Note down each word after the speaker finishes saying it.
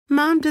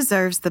Mom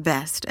deserves the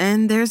best,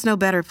 and there's no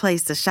better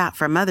place to shop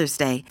for Mother's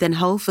Day than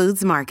Whole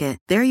Foods Market.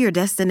 They're your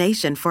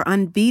destination for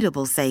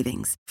unbeatable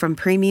savings, from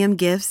premium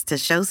gifts to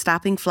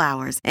show-stopping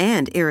flowers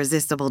and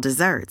irresistible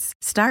desserts.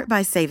 Start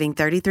by saving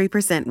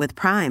 33% with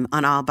Prime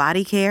on all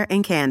body care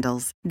and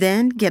candles.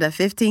 Then get a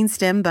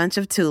 15-stem bunch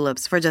of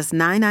tulips for just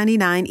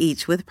 $9.99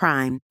 each with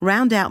Prime.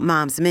 Round out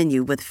Mom's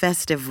menu with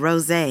festive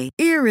rosé,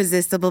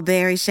 irresistible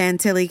berry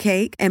chantilly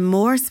cake, and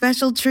more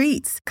special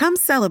treats. Come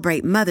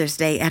celebrate Mother's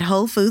Day at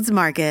Whole Foods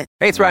Market.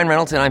 Hey, it's Ryan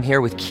Reynolds, and I'm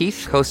here with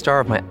Keith, co-star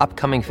of my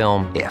upcoming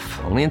film, If,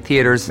 only in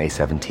theaters May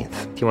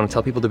 17th. Do you want to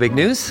tell people the big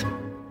news?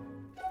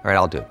 All right,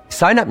 I'll do it.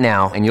 Sign up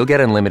now and you'll get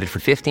unlimited for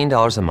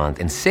 $15 a month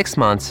and 6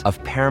 months of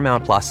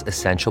Paramount Plus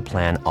Essential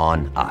Plan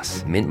on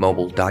us.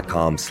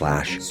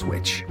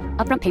 MintMobile.com/switch.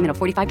 Upfront payment of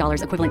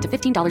 $45 equivalent to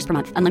 $15 per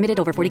month. Unlimited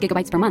over 40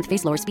 gigabytes per month.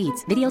 Face lower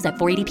speeds. Videos at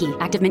 480p.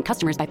 Active Mint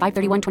customers by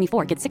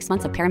 531.24 get 6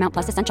 months of Paramount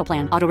Plus Essential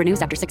Plan. Auto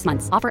renews after 6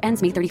 months. Offer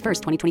ends May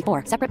 31st,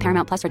 2024. Separate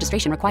Paramount Plus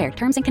registration required.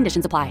 Terms and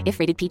conditions apply if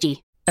rated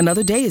PG.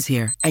 Another day is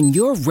here, and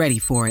you're ready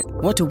for it.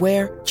 What to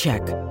wear?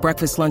 Check.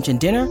 Breakfast, lunch, and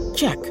dinner?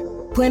 Check.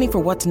 Planning for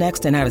what's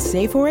next and how to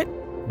save for it?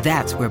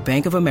 That's where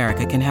Bank of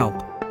America can help.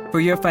 For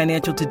your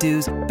financial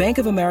to-dos, Bank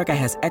of America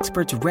has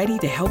experts ready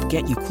to help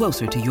get you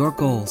closer to your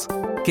goals.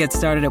 Get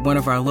started at one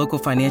of our local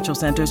financial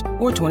centers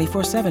or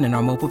 24/7 in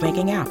our mobile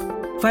banking app.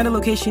 Find a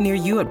location near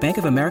you at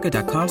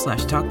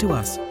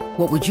bankofamerica.com/talktous.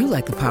 What would you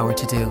like the power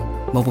to do?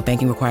 Mobile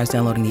banking requires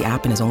downloading the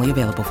app and is only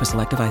available for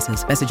select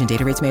devices. Message and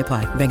data rates may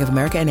apply. Bank of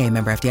America N.A.,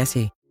 member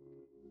FDIC.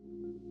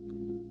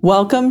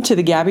 Welcome to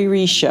the Gabby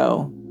Reese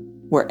Show,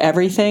 where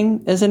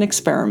everything is an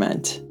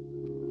experiment.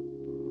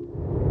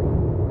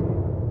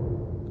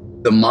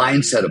 The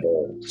mindset of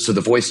old, so the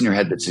voice in your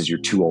head that says you're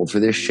too old for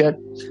this shit,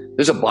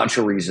 there's a bunch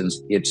of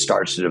reasons it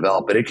starts to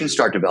develop, but it can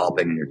start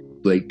developing in your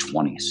late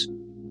 20s.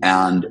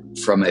 And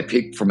from an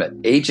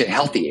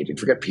healthy aging,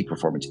 forget peak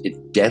performance, it's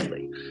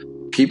deadly.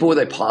 People with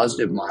a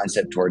positive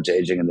mindset towards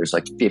aging, and there's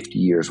like 50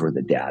 years worth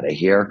of data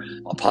here,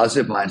 a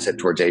positive mindset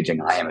towards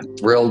aging. I am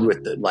thrilled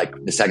with the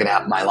second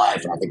half of my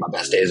life, and I think my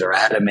best days are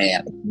ahead of me,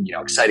 and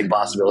exciting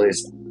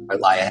possibilities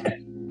lie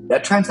ahead.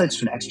 That translates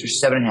to an extra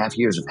 7.5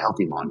 years of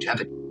healthy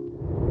longevity.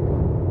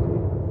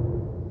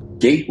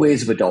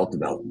 Gateways of adult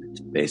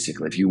development,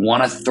 basically. If you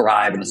want to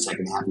thrive in the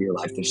second half of your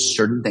life, there's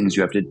certain things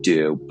you have to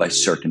do by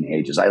certain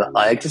ages. I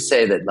like to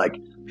say that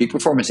peak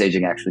performance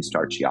aging actually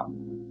starts young,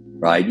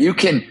 right? You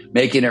can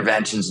make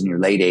interventions in your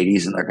late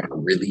 80s and they're going to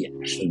really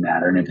actually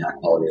matter and impact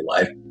quality of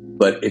life.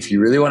 But if you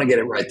really want to get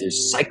it right,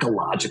 there's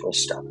psychological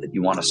stuff that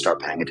you want to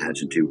start paying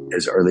attention to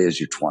as early as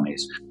your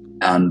 20s.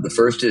 And the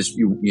first is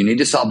you need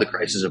to solve the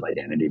crisis of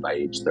identity by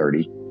age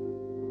 30.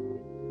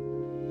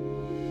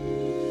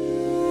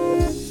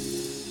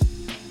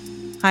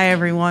 Hi,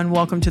 everyone.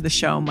 Welcome to the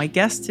show. My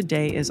guest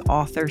today is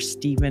author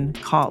Stephen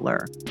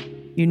Kotler.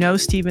 You know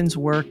Stephen's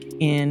work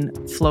in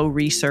flow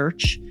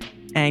research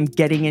and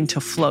getting into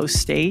flow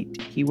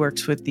state. He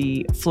works with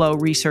the Flow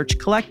Research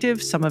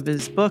Collective. Some of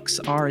his books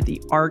are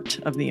The Art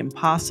of the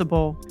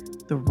Impossible,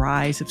 The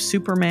Rise of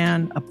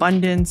Superman,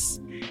 Abundance.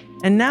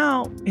 And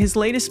now his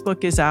latest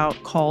book is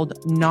out called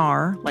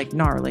Gnarly,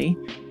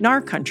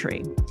 Gnar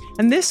Country.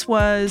 And this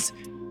was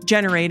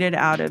generated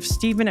out of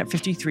Stephen at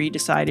 53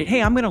 decided,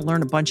 hey, I'm going to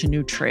learn a bunch of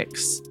new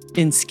tricks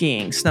in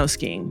skiing, snow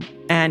skiing.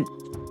 And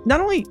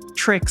not only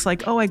tricks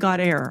like, oh, I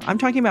got air. I'm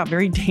talking about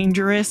very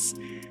dangerous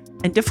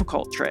and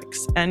difficult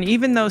tricks. And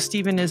even though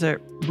Stephen is a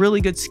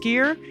really good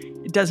skier,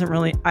 it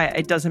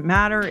doesn't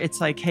matter.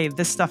 It's like, hey,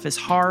 this stuff is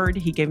hard.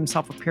 He gave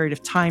himself a period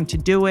of time to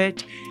do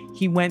it.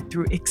 He went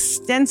through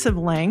extensive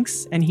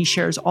lengths, and he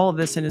shares all of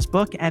this in his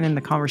book and in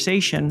the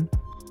conversation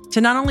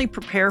to not only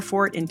prepare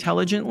for it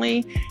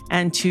intelligently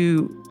and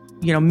to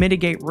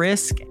mitigate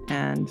risk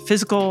and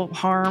physical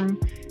harm,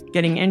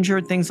 getting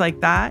injured, things like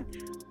that.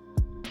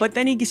 But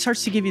then he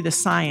starts to give you the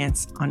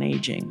science on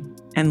aging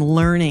and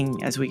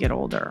learning as we get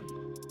older.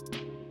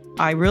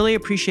 I really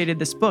appreciated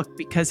this book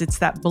because it's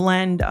that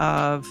blend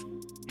of,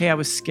 hey, I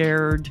was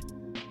scared.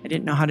 I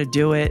didn't know how to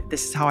do it.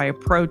 This is how I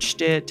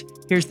approached it.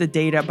 Here's the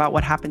data about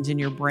what happens in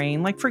your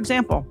brain. Like, for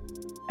example,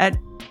 at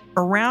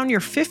around your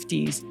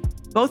 50s,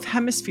 both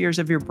hemispheres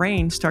of your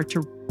brain start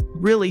to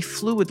really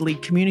fluidly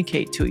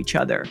communicate to each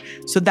other.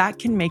 So that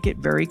can make it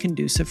very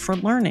conducive for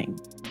learning.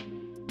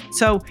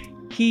 So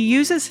he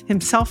uses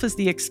himself as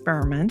the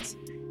experiment,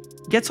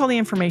 gets all the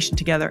information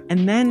together,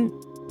 and then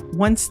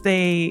once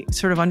they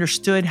sort of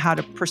understood how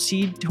to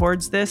proceed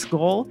towards this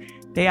goal,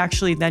 they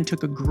actually then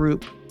took a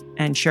group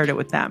and shared it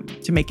with them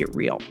to make it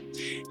real.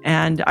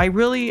 And I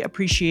really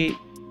appreciate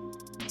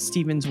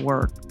Stephen's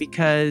work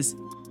because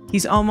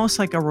he's almost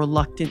like a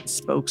reluctant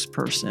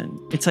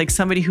spokesperson. It's like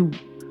somebody who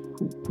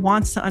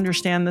wants to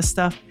understand this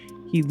stuff.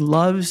 He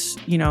loves,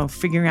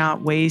 figuring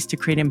out ways to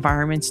create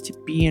environments to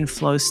be in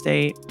flow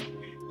state.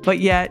 But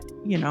yet,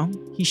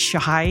 he's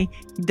shy.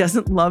 He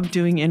doesn't love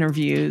doing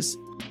interviews.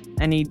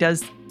 And he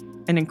does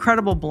an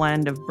incredible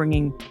blend of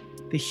bringing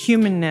the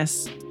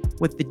humanness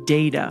with the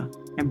data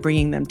and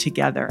bringing them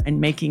together and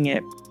making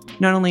it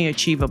not only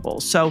achievable.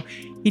 So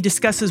he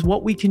discusses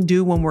what we can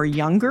do when we're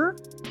younger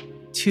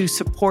to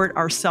support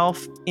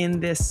ourselves in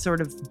this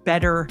sort of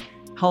better,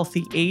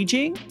 healthy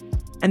aging.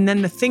 And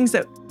then the things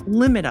that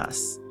limit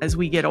us as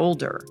we get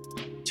older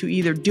to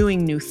either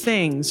doing new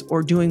things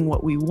or doing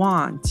what we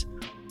want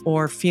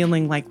or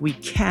feeling like we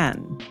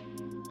can.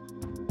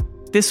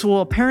 This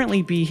will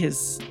apparently be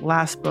his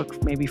last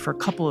book, maybe for a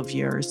couple of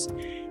years.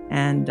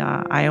 And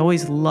I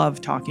always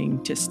love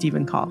talking to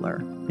Steven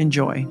Kotler.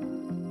 Enjoy.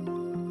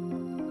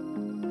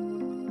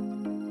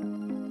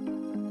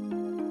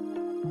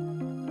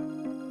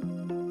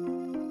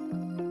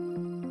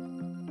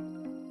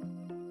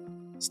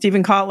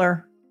 Steven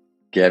Kotler.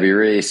 Gabby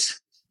Reese.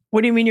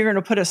 What do you mean you're going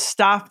to put a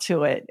stop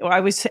to it? I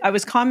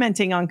was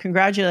commenting on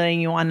congratulating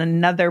you on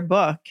another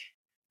book.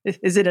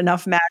 Is it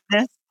enough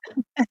madness?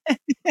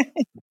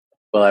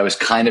 Well, I was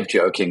kind of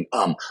joking.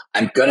 I'm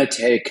going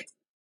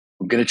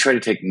to try to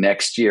take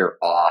next year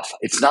off.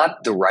 It's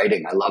not the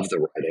writing. I love the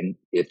writing.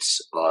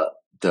 It's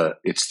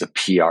the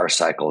PR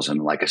cycles.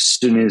 And like, as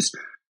soon as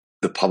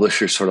the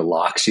publisher sort of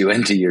locks you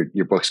into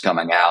your books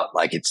coming out,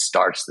 like, it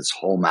starts this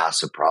whole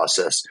massive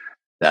process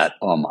that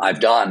I've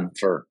done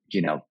for,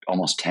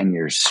 almost 10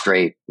 years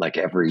straight, like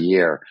every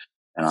year.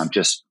 And I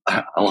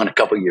want a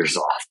couple years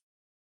off.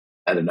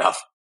 Had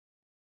enough.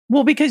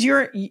 Well, because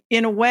you're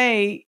in a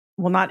way,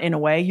 well, not in a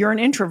way, you're an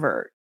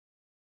introvert.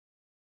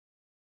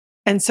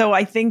 And so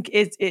I think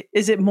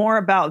is it more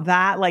about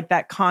that, like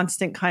that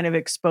constant kind of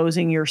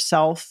exposing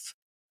yourself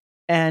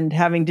and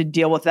having to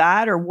deal with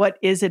that? Or what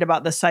is it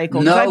about the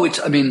cycle? No,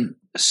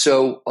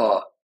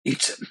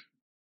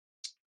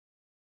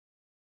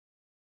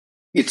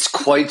 it's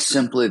quite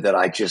simply that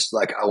I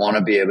want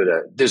to be able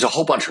to, there's a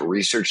whole bunch of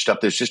research stuff.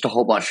 There's just a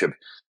whole bunch of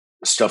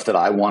stuff that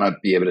I want to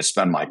be able to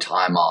spend my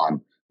time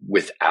on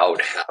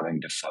without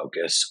having to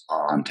focus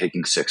on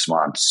taking 6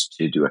 months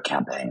to do a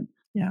campaign.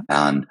 Yeah.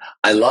 And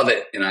I love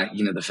it. And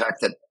the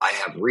fact that I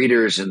have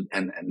readers and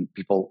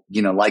people,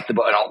 like the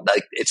book,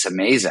 it's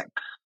amazing.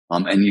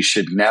 And you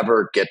should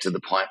never get to the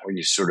point where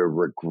you sort of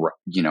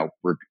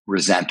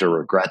resent or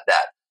regret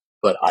that.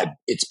 But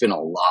it's been a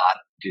lot.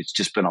 It's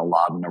just been a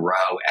lot in a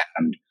row.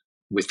 And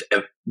with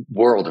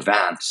world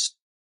events,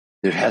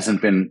 there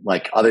hasn't been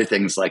like other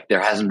things, like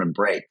there hasn't been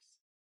breaks.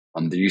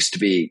 There used to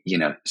be,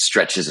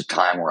 stretches of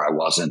time where I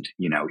wasn't,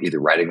 either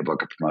writing a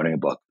book or promoting a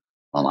book.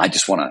 I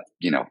just want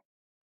to,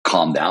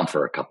 calm down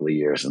for a couple of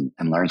years and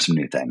learn some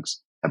new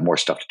things, have more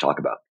stuff to talk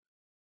about.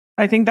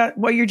 I think that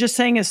what you're just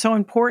saying is so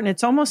important.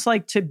 It's almost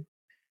like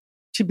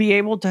to be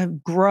able to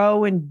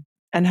grow and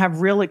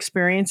have real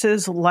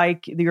experiences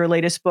like your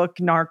latest book,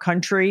 in Our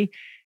Country.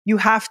 You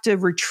have to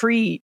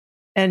retreat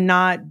and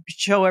not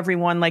show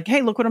everyone like,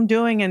 hey, look what I'm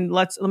doing. And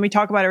let me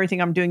talk about everything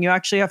I'm doing. You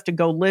actually have to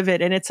go live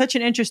it. And it's such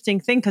an interesting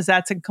thing because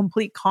that's a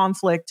complete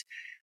conflict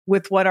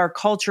with what our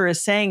culture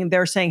is saying.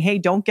 They're saying, hey,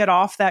 don't get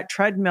off that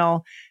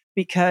treadmill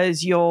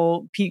because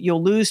you'll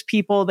lose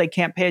people. They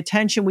can't pay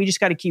attention. We just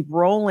got to keep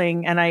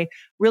rolling. And I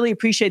really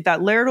appreciate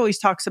that. Laird always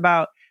talks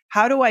about,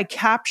 how do I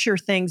capture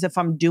things if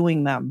I'm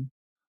doing them?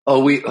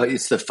 Oh,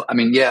 it's the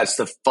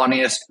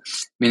funniest.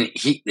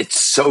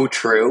 It's so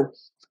true.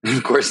 And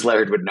of course,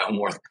 Laird would know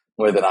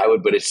more than I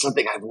would, but it's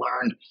something I've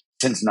learned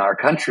since In Our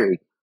Country.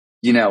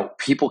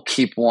 People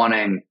keep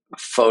wanting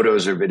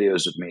photos or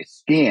videos of me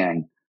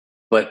skiing,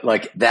 but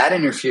like that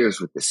interferes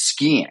with the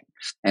skiing.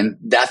 And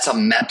that's a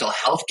mental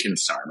health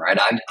concern, right?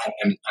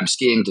 I'm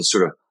skiing to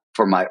sort of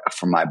for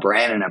my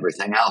brain and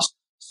everything else.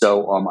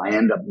 So I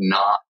end up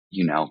not,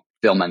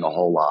 filming a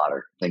whole lot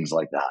or things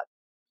like that.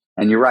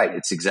 And you're right,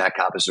 it's exact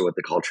opposite of what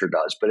the culture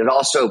does. But it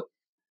also,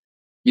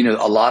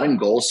 a lot in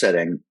goal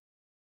setting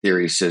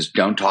theory says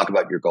don't talk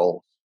about your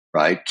goals,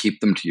 right?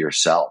 Keep them to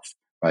yourself,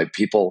 right?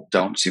 People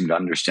don't seem to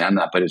understand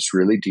that, but it's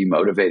really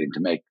demotivating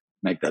to make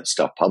that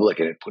stuff public,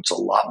 and it puts a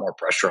lot more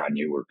pressure on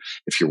you. Or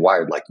if you're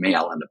wired like me,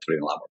 I'll end up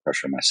putting a lot more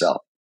pressure on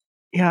myself.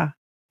 Yeah.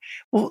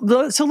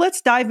 Well, so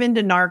let's dive into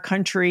In Our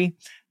Country,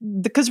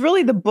 because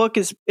really the book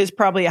is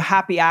probably a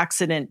happy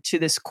accident to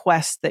this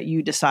quest that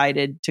you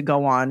decided to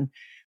go on,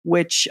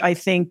 which I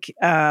think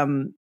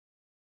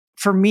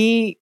for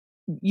me,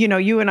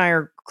 you and I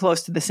are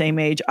close to the same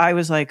age. I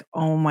was like,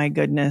 oh my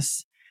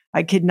goodness,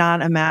 I could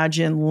not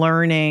imagine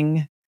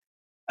learning,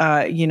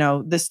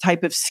 this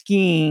type of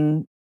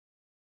skiing.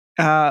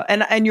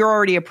 And you're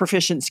already a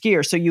proficient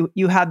skier, so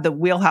you had the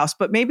wheelhouse.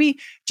 But maybe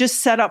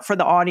just set up for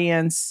the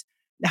audience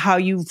how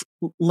you've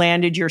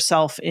landed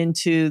yourself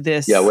into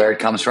this. Yeah, where it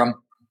comes from.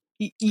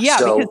 Yeah,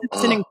 so,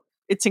 because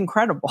it's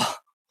incredible.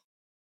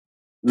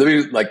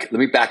 Let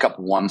me back up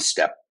one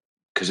step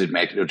because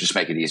it'll just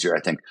make it easier.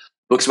 I think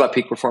books about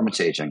peak performance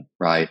aging,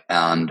 right?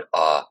 And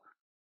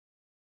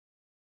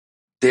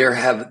you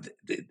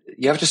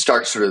have to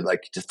start sort of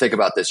like to think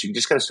about this. You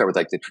just got to start with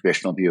like the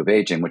traditional view of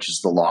aging, which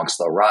is the long,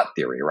 slow rot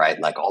theory, right?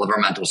 Like all of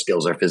our mental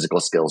skills, our physical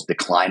skills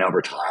decline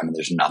over time, and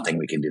there's nothing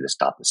we can do to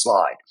stop the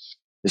slide.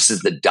 This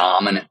is the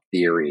dominant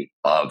theory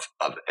of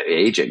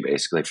aging,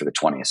 basically, for the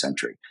 20th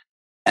century.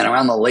 And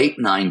around the late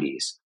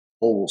 90s,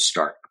 holes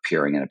start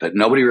appearing in it, but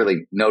nobody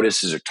really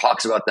notices or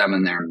talks about them.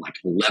 And they're in like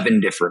 11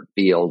 different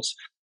fields.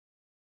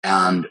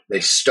 and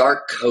they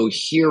start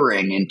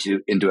cohering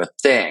into a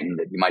thing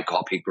that you might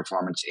call peak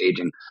performance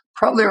aging,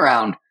 probably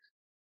around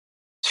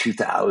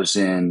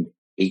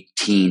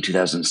 2018,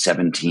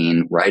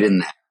 2017, right in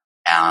there.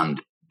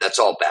 And that's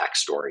all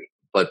backstory.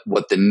 But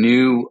what the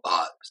new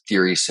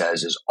theory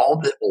says is all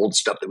the old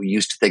stuff that we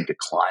used to think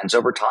declines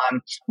over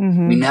time,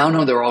 we now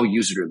know they're all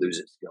use it or lose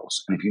it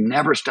skills. And if you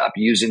never stop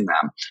using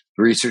them,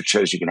 the research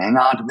shows you can hang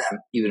on to them,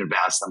 even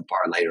advance them far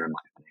later in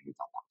life.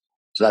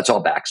 So that's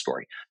all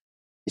backstory.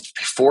 It's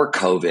before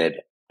COVID.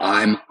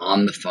 I'm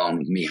on the phone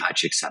with Mihai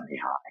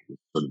Csikszentmihalyi, who's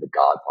sort of the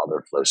godfather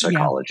of flow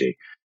psychology.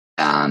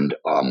 Yeah. And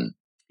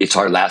it's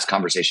our last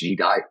conversation. He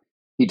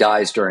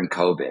dies during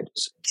COVID.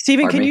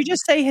 Stephen, can you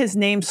just say his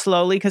name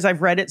slowly? Because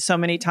I've read it so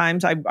many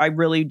times. I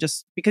really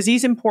just, because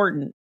he's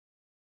important.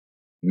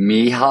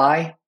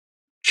 Mihai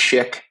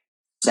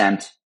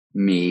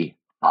Csikszentmihalyi.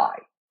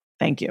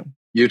 Thank you.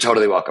 You're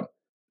totally welcome.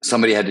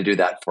 Somebody had to do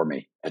that for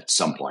me at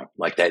some point,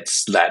 like that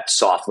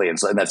softly. And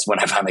so that's when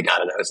I finally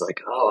got it. I was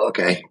like, oh,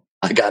 okay,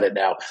 I got it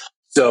now.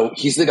 So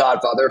he's the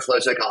godfather of flow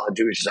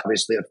psychology, which is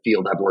obviously a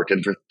field I've worked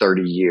in for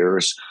 30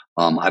 years.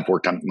 I've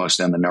worked on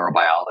mostly on the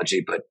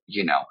neurobiology, but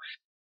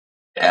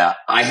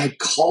I had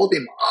called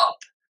him up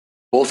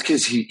both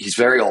because he's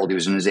very old. He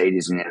was in his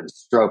 80s and he had a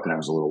stroke, and I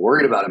was a little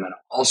worried about him, and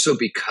also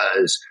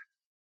because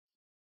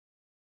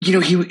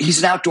he's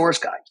an outdoors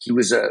guy. He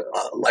was a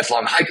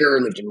lifelong hiker,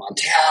 lived in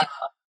Montana,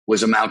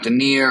 was a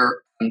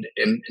mountaineer, and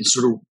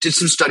sort of did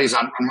some studies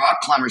on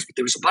rock climbers. But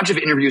there was a bunch of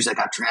interviews that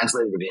got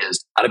translated of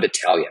his out of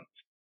Italian.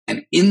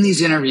 And in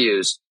these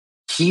interviews,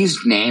 he's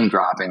name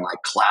dropping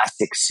like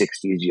classic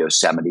 60s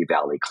Yosemite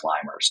Valley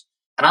climbers.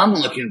 And I'm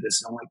looking at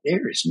this and I'm like,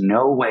 there is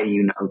no way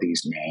you know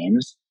these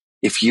names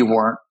if you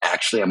weren't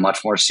actually a much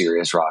more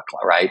serious rock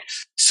climber, right?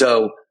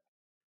 So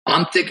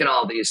I'm thinking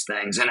all these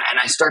things, and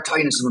I start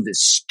talking to some of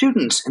his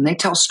students, and they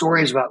tell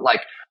stories about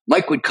like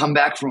Mike would come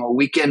back from a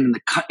weekend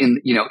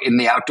in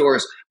the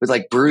outdoors with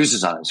like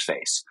bruises on his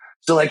face.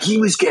 So like he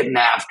was getting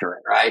after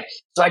it, right?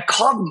 So I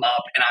called him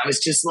up, and I was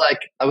just like,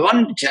 I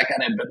wanted to check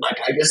on him, but like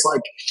I guess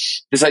like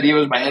this idea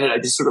was in my head, and I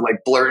just sort of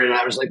like blurted it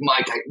out. I was like,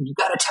 Mike, you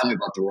got to tell me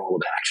about the role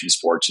of action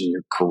sports in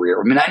your career.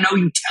 I mean, I know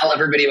you tell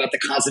everybody about the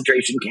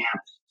concentration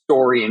camp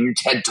story and your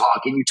TED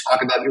Talk, and you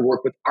talk about your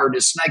work with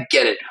artists, and I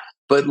get it.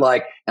 But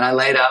like, and I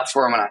laid out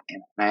for him, and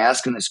I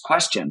asked him this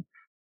question,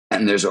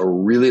 and there's a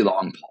really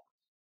long pause.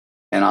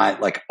 And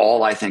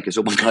all I think is,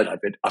 oh my God,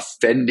 I've been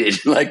offended.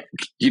 My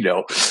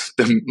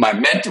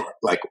mentor,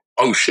 like,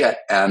 oh shit.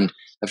 And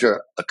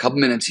after a couple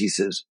minutes, he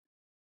says,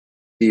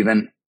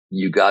 Stephen,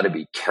 you got to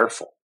be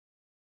careful.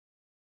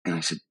 And I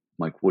said,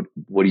 Mike, what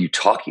are you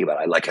talking about?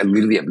 I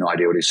literally have no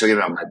idea what he's talking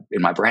about.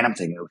 In my brain, I'm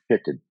thinking, oh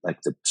shit, did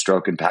like the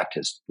stroke impact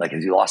has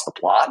he lost the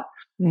plot?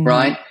 Mm-hmm.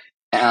 Right.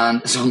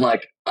 And so I'm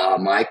like,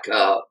 Mike,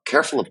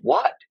 careful of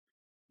what?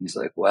 He's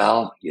like,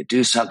 well, you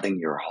do something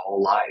your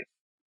whole life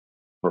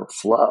for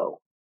flow.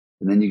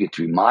 And then you get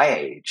to be my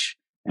age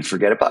and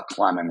forget about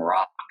climbing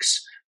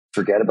rocks,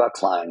 forget about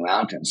climbing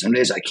mountains. Some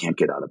days I can't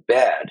get out of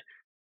bed.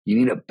 You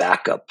need a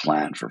backup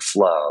plan for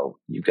flow.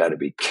 You've got to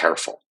be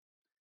careful.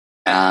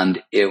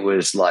 And it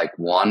was like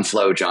one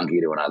flow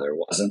junkie to another. It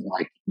wasn't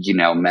like,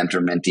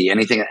 mentor, mentee,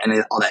 anything,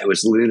 and all that. It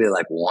was literally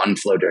like one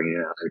flow junkie to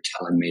another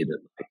telling me that,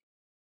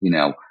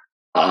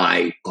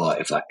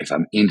 if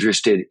I'm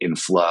interested in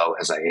flow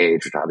as I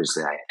age, which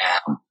obviously I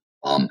am,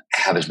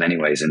 have as many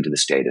ways into the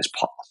state as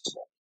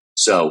possible.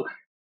 So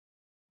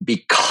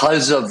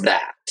because of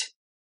that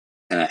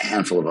and a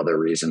handful of other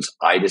reasons,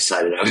 I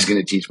decided I was going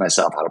to teach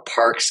myself how to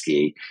park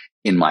ski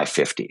in my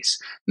 50s.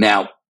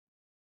 Now,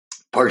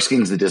 park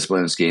skiing is the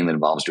discipline of skiing that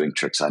involves doing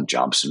tricks on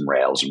jumps and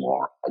rails and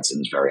wall rides, and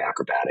it's very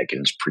acrobatic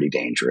and it's pretty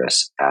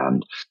dangerous.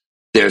 And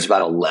there's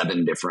about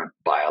 11 different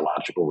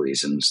biological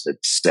reasons that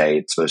say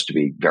it's supposed to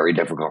be very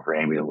difficult for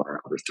anybody to learn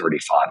over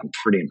 35 and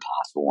pretty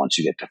impossible once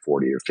you get to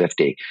 40 or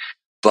 50.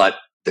 But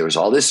there's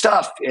all this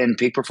stuff in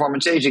peak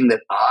performance aging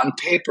that on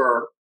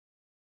paper,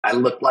 I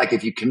look like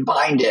if you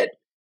combined it,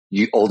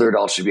 older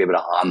adults should be able to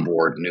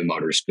onboard new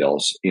motor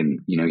skills in,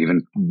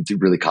 even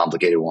really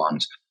complicated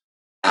ones.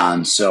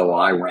 And so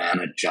I ran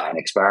a giant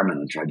experiment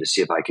and tried to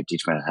see if I could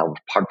teach myself how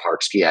to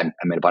park ski. I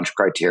made a bunch of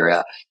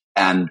criteria.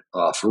 And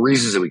for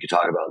reasons that we could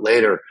talk about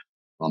later,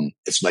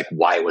 it's like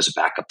why it was a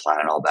backup plan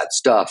and all that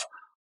stuff.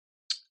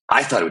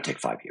 I thought it would take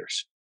 5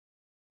 years,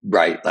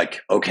 right?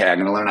 Like, okay, I'm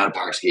going to learn how to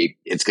park ski.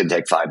 It's going to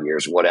take 5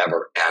 years,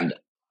 whatever. And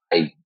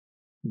I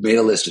made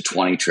a list of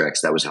 20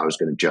 tricks. That was how I was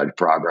going to judge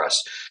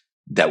progress.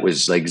 That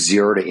was like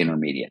 0 to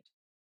intermediate.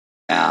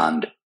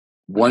 And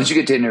once you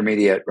get to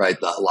intermediate, right,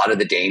 a lot of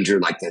the danger,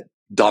 like the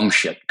dumb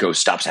shit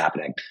stops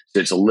happening.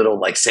 So it's a little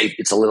like safe.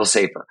 It's a little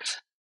safer.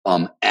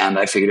 And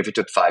I figured if it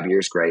took 5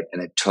 years, great.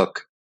 And it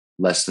took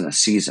less than a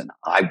season.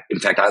 In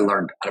fact, I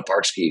learned how to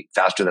park ski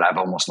faster than I've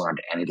almost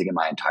learned anything in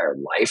my entire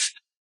life.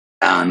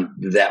 And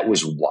that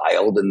was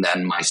wild. And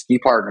then my ski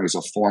partner is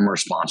a former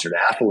sponsored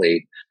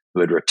athlete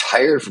who had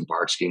retired from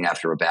park skiing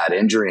after a bad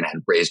injury and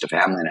had raised a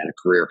family and had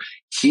a career.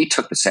 He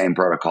took the same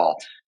protocol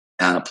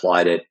and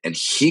applied it, and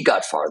he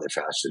got farther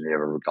faster than he'd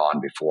ever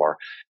gone before.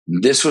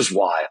 This was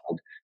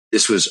wild.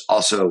 this was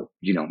also,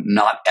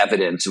 not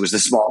evidence. It was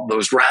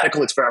those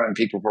radical experiment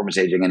peak performance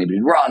aging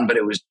anybody would run, but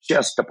it was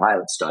just a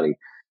pilot study.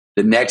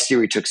 The next year,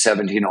 we took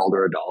 17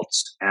 older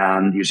adults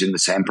and using the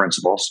same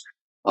principles.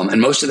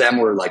 And most of them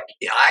were like,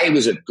 I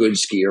was a good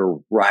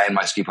skier. Ryan,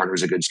 my ski partner,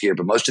 was a good skier,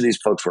 but most of these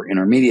folks were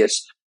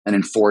intermediates. And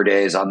in 4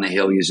 days on the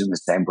hill using the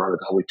same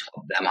protocol, we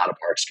taught them how to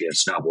park ski and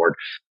snowboard.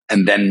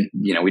 And then,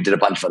 we did a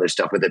bunch of other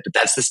stuff with it. But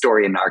that's the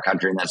story in our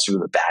country. And that's sort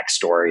of the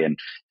backstory and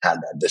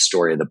the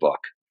story of the book.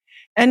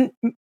 And,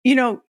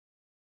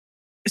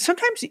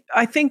 sometimes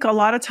I think a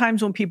lot of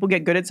times when people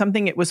get good at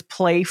something, it was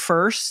play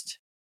first.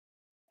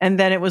 And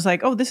then it was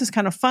like, oh, this is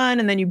kind of fun.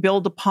 And then you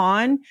build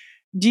upon.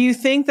 Do you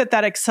think that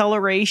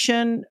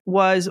acceleration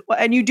was,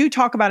 and you do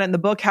talk about it in the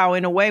book, how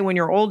in a way, when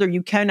you're older,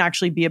 you can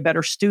actually be a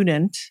better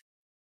student,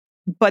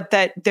 but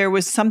that there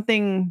was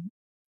something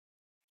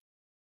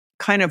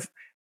kind of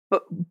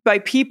by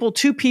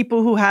two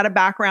people who had a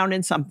background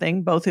in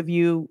something, both of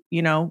you,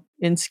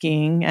 in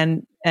skiing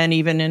and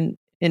even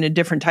in a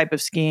different type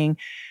of skiing,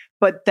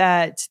 but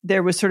that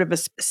there was sort of a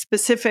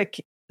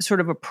specific sort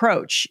of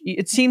approach.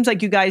 It seems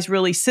like you guys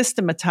really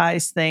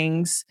systematize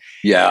things.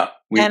 Yeah.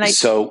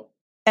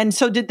 And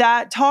so did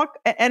that talk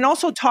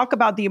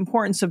about the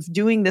importance of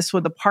doing this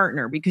with a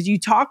partner, because you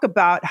talk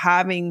about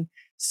having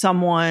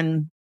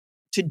someone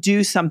to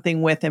do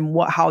something with and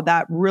how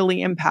that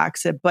really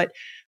impacts it. But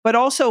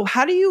also,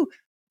 how do you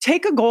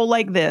take a goal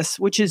like this,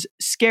 which is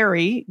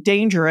scary,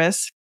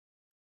 dangerous,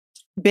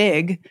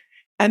 big,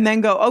 and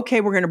then go,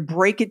 okay, we're going to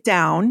break it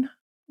down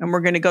and we're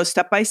going to go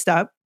step by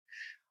step?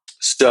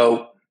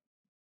 So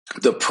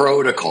the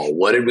protocol,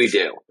 what did we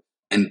do?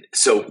 And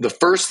so the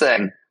first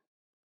thing,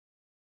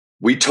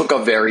 we took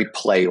a very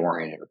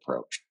play-oriented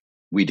approach.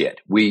 We did.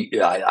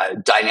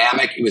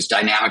 It was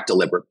dynamic,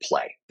 deliberate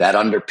play. That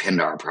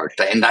underpinned our approach.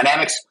 And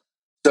dynamics,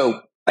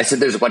 so I said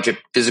there's a bunch of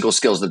physical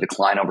skills that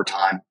decline over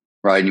time,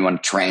 right? And you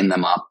want to train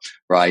them up,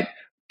 right?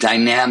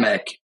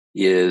 Dynamic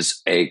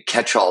is a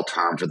catch-all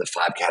term for the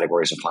 5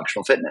 categories of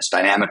functional fitness.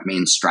 Dynamic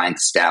means strength,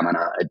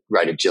 stamina,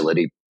 right?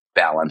 Agility,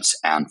 balance,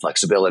 and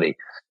flexibility.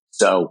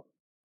 So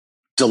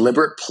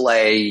deliberate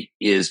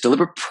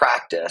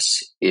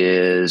practice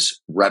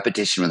is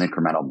repetition with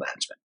incremental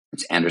advancement.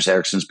 It's Anders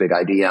Ericsson's big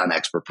idea on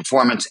expert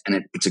performance,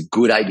 and it's a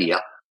good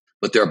idea,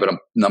 but there have been a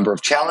number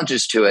of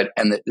challenges to it.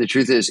 And the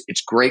truth is,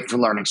 it's great for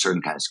learning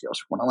certain kinds of skills.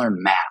 If you want to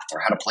learn math or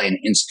how to play an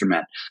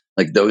instrument,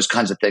 like those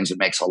kinds of things, it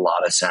makes a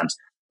lot of sense.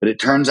 But it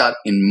turns out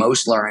in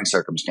most learning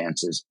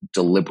circumstances,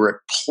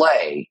 deliberate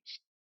play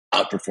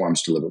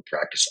outperforms deliberate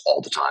practice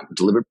all the time.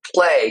 Deliberate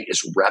play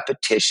is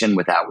repetition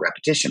without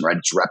repetition, right?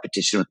 It's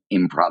repetition with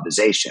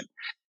improvisation.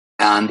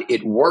 And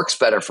it works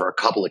better for a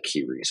couple of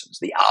key reasons.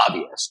 The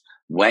obvious,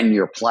 when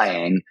you're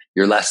playing,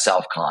 you're less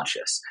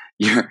self-conscious.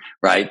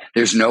 Right?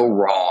 There's no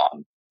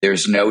wrong.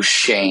 There's no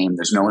shame.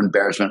 There's no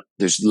embarrassment.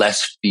 There's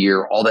less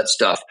fear. All that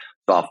stuff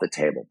is off the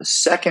table. The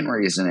second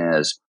reason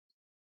is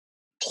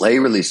play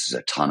releases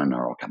a ton of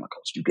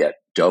neurochemicals. You get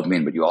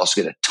dopamine, but you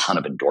also get a ton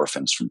of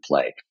endorphins from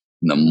play.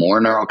 And the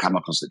more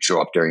neurochemicals that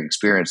show up during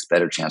experience, the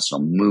better chance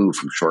it'll move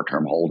from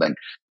short-term holding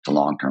to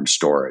long-term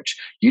storage.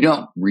 You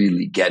don't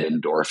really get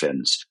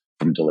endorphins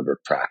from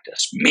deliberate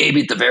practice.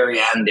 Maybe at the very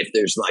end, if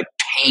there's like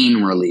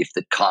pain relief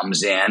that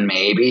comes in,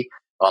 maybe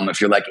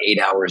if you're like 8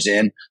 hours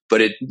in,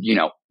 but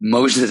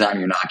most of the time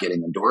you're not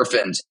getting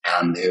endorphins,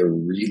 and they're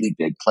really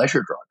big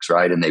pleasure drugs,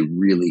 right? And they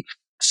really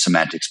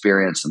cement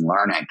experience and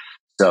learning.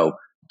 So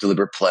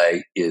deliberate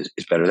play is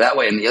better that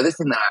way. And the other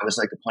thing that I always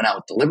like to point out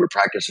with deliberate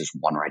practice is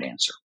one right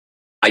answer.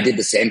 I did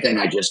the same thing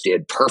I just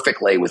did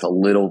perfectly with a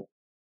little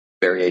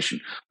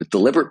variation. With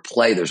deliberate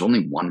play, there's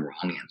only one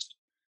wrong answer.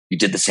 You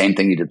did the same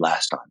thing you did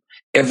last time.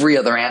 Every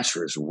other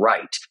answer is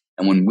right.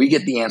 And when we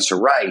get the answer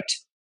right,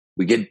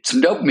 we get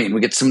some dopamine.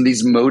 We get some of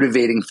these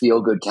motivating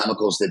feel-good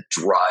chemicals that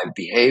drive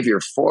behavior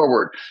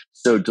forward.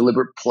 So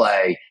deliberate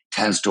play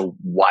tends to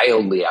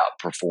wildly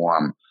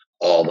outperform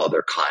all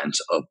other kinds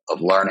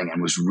of learning,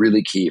 and was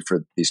really key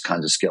for these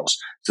kinds of skills.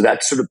 So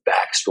that's sort of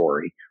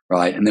backstory,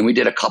 right? And then we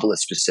did a couple of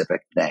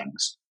specific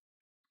things.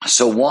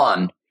 So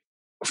one,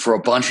 for a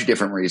bunch of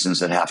different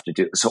reasons that have to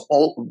do.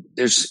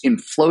 There's in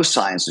flow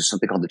science, there's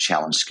something called the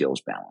challenge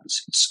skills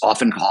balance. It's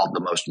often called the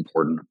most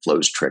important of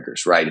flow's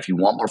triggers, right? If you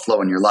want more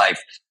flow in your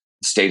life,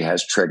 the state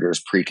has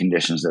triggers,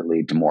 preconditions that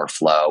lead to more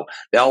flow.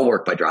 They all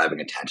work by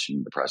driving attention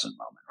to the present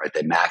moment, right?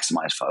 They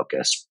maximize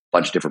focus, a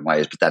bunch of different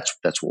ways, but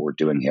that's what we're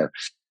doing here.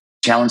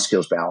 Challenge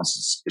skills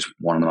balance is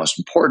one of the most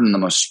important, the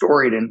most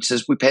storied, and it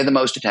says we pay the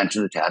most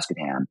attention to the task at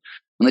hand.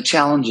 And the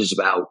challenge is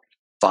about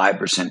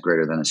 5%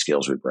 greater than the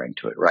skills we bring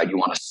to it, right? You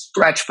want to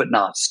stretch, but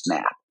not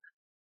snap.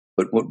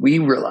 But what we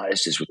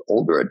realized is with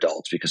older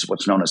adults, because of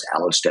what's known as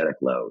allostatic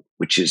load,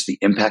 which is the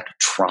impact of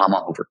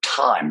trauma over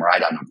time,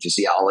 right? On our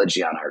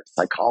physiology, on our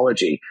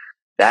psychology,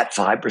 that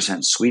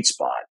 5% sweet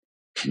spot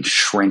can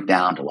shrink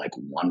down to like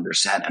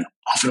 1%, and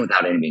often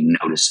without anybody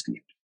noticing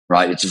it,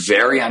 right? It's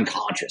very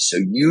unconscious. So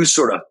you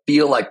sort of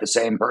feel like the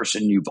same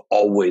person you've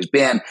always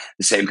been,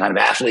 the same kind of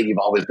athlete you've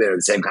always been, or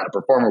the same kind of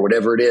performer,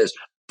 whatever it is.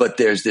 But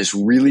there's this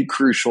really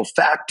crucial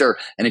factor.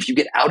 And if you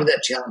get out of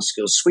that challenge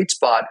skills sweet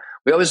spot,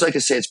 we always like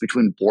to say it's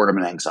between boredom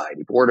and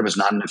anxiety. Boredom is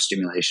not enough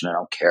stimulation. I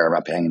don't care. I'm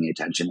not paying any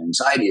attention.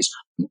 Anxiety is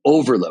I'm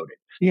overloaded.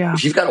 Yeah.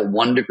 If you've got a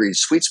 1 degree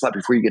sweet spot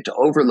before you get to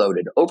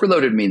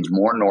overloaded means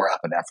more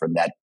norepinephrine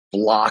that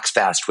blocks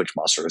fast twitch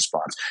muscle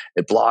response.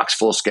 It blocks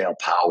full scale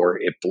power.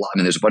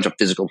 There's a bunch of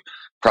physical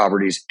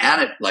properties,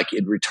 and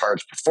it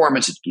retards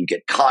performance. You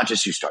get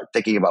conscious. You start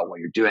thinking about what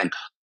you're doing.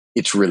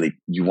 It's really,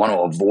 you want to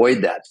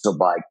avoid that. So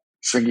by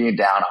shrinking it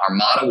down, our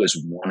motto is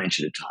 1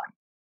 inch at a time.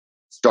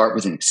 Start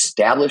with an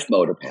established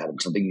motor pattern,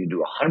 something you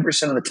do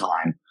 100% of the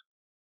time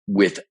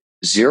with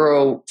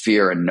zero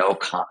fear and no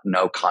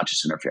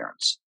conscious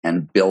interference,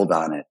 and build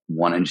on it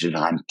 1 inch at a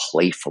time,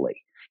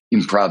 playfully,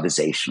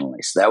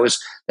 improvisationally. So that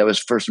was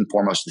first and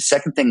foremost. The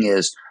second thing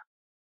is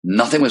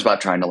nothing was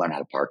about trying to learn how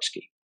to park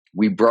ski.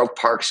 We broke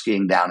park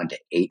skiing down into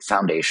 8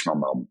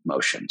 foundational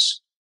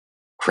motions: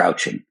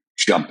 crouching,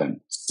 jumping,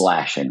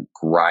 slashing,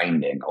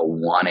 grinding, a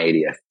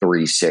 180, a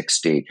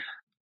 360,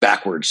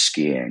 backwards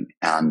skiing,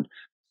 and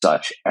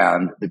such.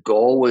 And the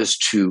goal was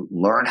to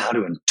learn how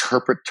to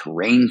interpret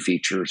terrain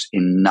features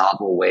in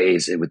novel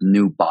ways with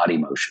new body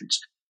motions.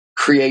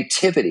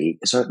 Creativity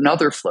is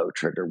another flow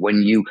trigger.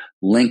 When you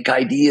link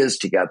ideas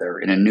together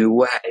in a new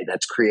way,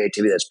 that's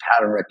creativity, that's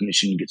pattern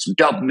recognition. You get some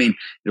dopamine,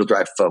 it'll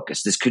drive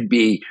focus. This could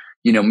be,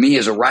 me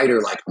as a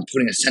writer, like I'm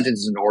putting a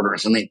sentence in order and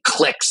suddenly it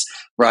clicks,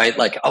 right?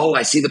 Like, oh,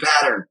 I see the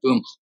pattern,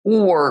 boom.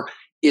 Or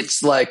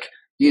it's like,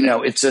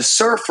 it's a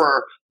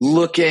surfer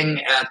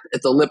looking at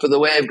the lip of the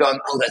wave going,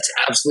 oh, that's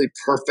absolutely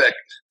perfect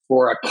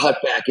for a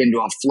cutback into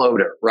a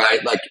floater,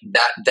 right? Like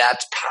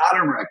that's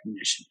pattern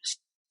recognition.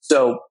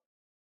 So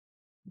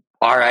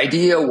our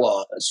idea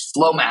was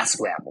flow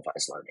massively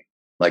amplifies learning.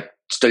 Like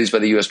studies by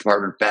the U.S.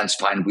 Department of Defense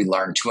find we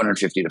learn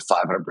 250 to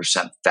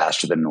 500%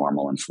 faster than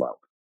normal in flow.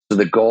 So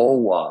the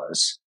goal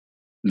was,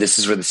 this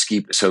is where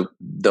so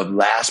the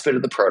last bit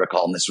of the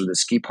protocol, and this is where the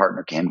ski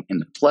partner came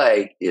into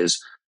play,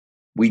 is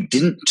we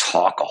didn't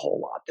talk a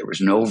whole lot. There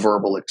was no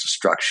verbal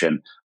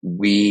instruction.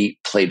 We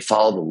played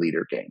follow the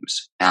leader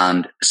games.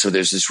 And so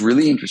there's this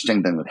really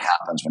interesting thing that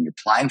happens when you're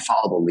playing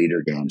follow the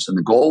leader games. And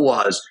the goal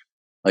was,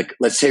 like,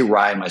 let's say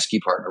Ryan, my ski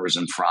partner, was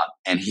in front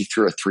and he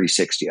threw a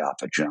 360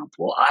 off a jump.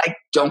 Well, I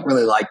don't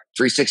really like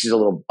 360s, a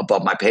little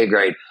above my pay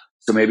grade.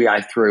 So maybe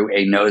I threw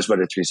a nose but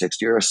a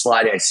 360 or a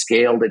slide. I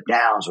scaled it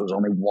down so it was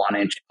only 1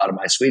 inch out of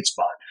my sweet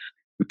spot.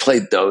 We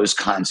played those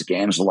kinds of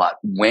games a lot.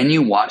 When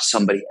you watch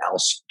somebody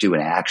else do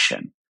an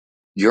action,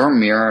 your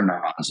mirror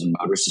neurons and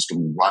motor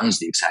system runs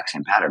the exact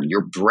same pattern.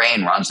 Your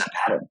brain runs that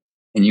pattern.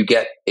 And you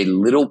get a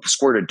little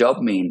squirt of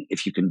dopamine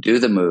if you can do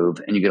the move,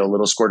 and you get a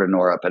little squirt of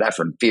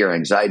norepinephrine, fear,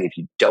 anxiety, if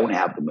you don't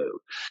have the move.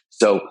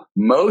 So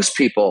most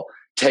people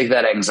take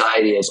that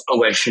anxiety as,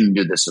 oh, I shouldn't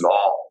do this at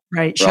all.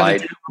 Right.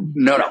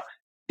 No.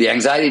 The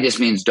anxiety just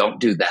means don't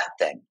do that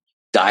thing.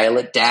 Dial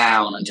it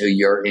down until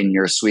you're in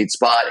your sweet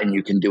spot and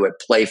you can do it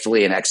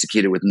playfully and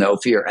execute it with no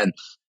fear. And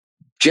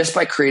just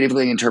by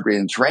creatively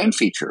interpreting the terrain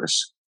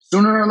features,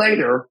 sooner or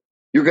later,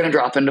 you're going to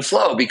drop into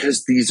flow,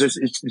 because these are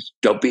it's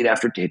dopamine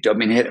after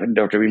dopamine hit and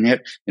dopamine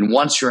hit. And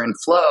once you're in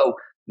flow,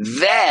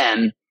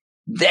 then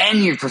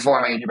you're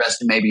performing at your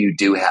best, and maybe you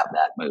do have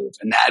that move.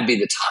 And that'd be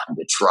the time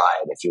to try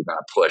it if you're going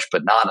to push,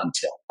 but not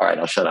until. All right,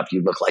 I'll shut up.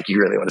 You look like you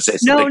really want to say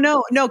something.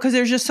 No, because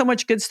there's just so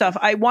much good stuff.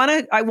 I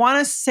want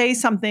to say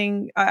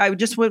something. I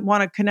just would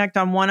want to connect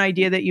on one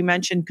idea that you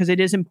mentioned, because it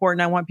is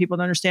important. I want people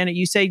to understand it.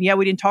 You say, yeah,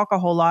 we didn't talk a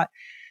whole lot.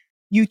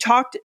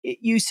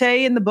 You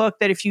say in the book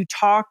that if you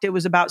talked, it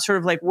was about sort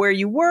of like where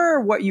you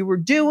were, what you were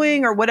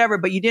doing or whatever,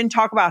 but you didn't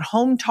talk about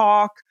home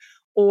talk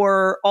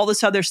or all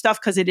this other stuff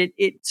because it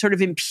sort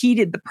of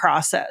impeded the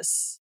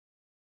process.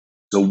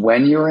 So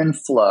when you're in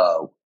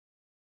flow,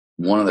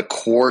 one of the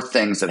core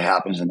things that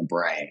happens in the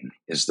brain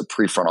is the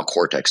prefrontal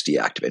cortex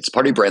deactivates. It's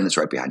part of your brain that's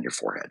right behind your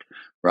forehead,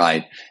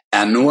 right?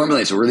 And normally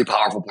it's a really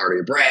powerful part of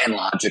your brain.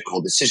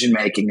 Logical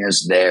decision-making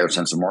is there,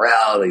 sense of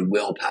morality,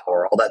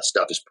 willpower, all that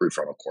stuff is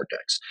prefrontal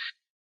cortex.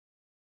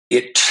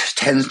 It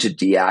tends to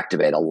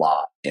deactivate a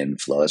lot in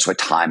flow. That's why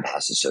time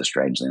passes so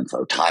strangely in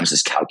flow. Time is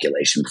this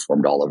calculation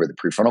performed all over the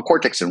prefrontal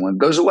cortex. And when it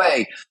goes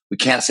away, we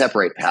can't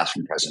separate past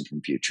from present from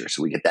future.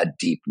 So we get that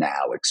deep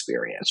now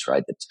experience,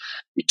 right? That's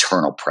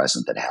eternal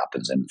present that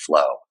happens in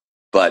flow.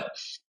 But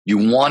you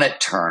want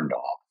it turned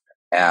off.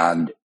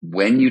 And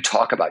when you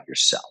talk about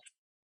yourself,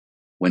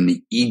 when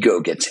the ego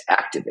gets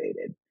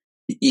activated,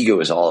 the ego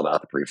is all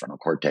about the prefrontal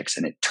cortex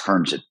and it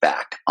turns it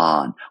back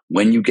on.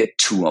 When you get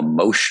too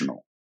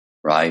emotional,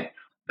 right,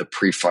 the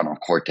prefrontal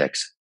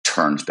cortex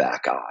turns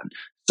back on.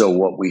 So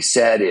what we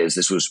said is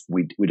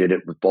we did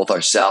it with both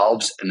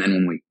ourselves, and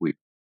then when we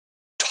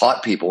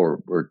taught people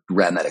or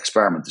ran that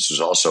experiment, this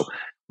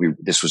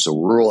was a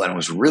rule, and it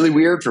was really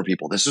weird for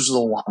people. This was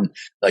the one,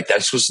 like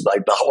this was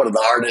like one of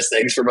the hardest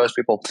things for most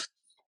people,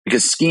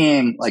 because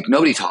skiing, like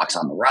nobody talks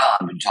on the run,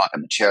 but you talk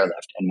on the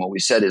chairlift. And what we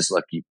said is,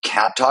 look, you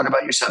can't talk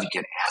about yourself. You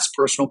can't ask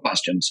personal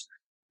questions,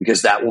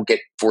 because that will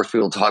force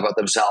people to talk about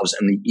themselves,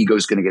 and the ego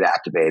is going to get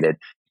activated.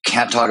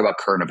 Can't talk about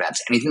current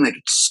events, anything that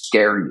could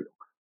scare you,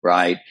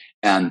 right?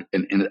 And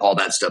all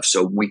that stuff.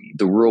 So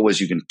the rule was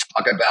you can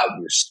talk about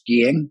your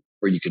skiing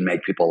or you can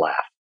make people laugh.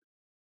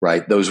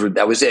 right?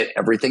 That was it.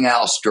 Everything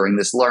else during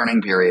this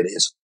learning period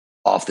is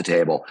off the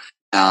table.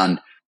 And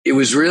it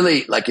was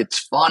really like, it's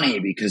funny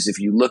because if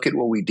you look at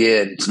what we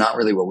did, it's not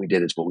really what we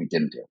did, it's what we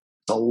didn't do.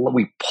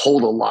 We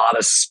pulled a lot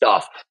of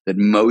stuff that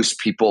most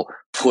people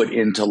put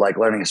into like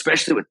learning,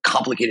 especially with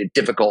complicated,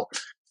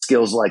 difficult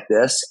skills like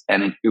this.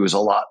 And it was a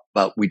lot,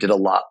 but we did a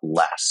lot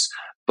less.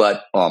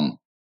 But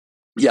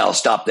yeah, I'll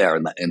stop there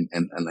and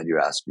let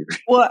you ask.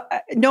 Well,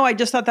 no, I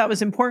just thought that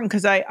was important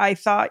because I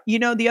thought,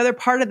 the other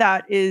part of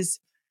that is,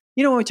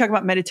 when we talk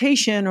about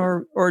meditation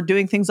or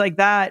doing things like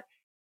that,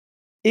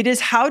 it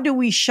is how do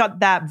we shut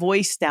that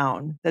voice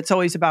down that's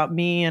always about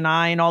me and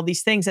I and all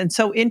these things. And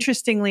so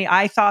interestingly,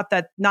 I thought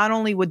that not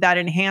only would that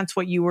enhance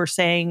what you were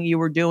saying you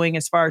were doing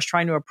as far as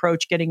trying to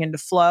approach getting into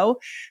flow,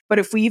 but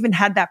if we even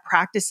had that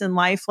practice in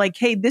life, like,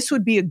 hey, this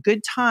would be a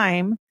good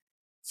time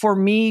for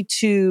me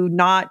to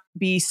not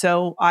be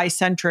so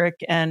I-centric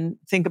and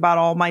think about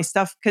all my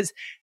stuff. Because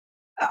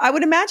I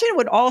would imagine it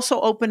would also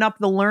open up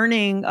the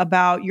learning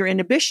about your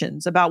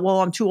inhibitions, about,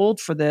 well, I'm too old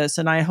for this.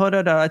 And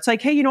it's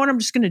like, hey, you know what? I'm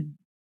just going to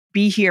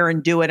be here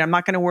and do it. I'm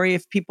not going to worry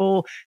if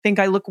people think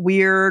I look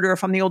weird or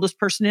if I'm the oldest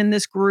person in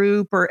this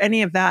group or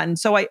any of that. And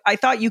so I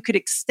thought you could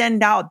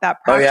extend out that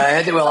practice. Oh yeah,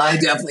 I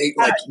definitely,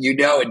 like,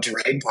 in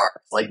terrain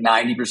parks, like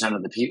 90%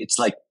 of the people, it's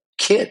like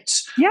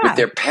kids with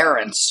their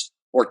parents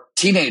or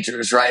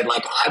teenagers, right?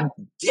 Like I'm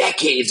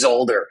decades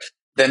older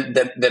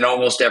than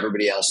almost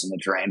everybody else in the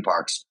terrain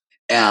parks.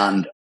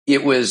 And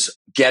it was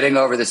getting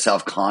over the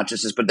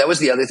self-consciousness. But that was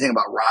the other thing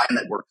about Ryan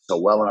that worked so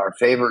well in our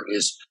favor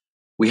is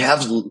we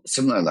have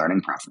similar learning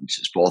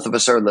preferences. Both of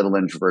us are a little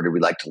introverted. We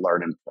like to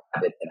learn in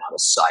private and out of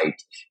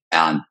sight.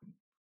 And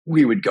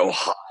we would go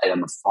hide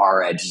on the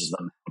far edges of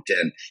the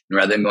mountain. And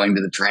rather than going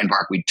to the terrain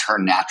park, we'd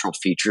turn natural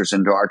features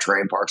into our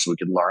terrain park so we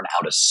could learn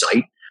out of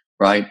sight,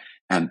 right?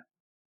 And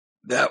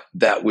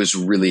that was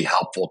really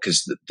helpful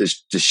because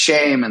the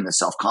shame and the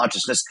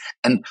self-consciousness.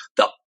 And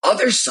the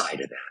other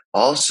side of that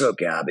also,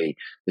 Gabby,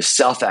 the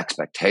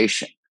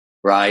self-expectation.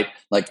 Right?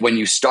 Like when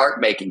you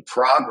start making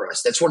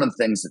progress, that's one of the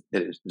things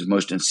that is the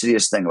most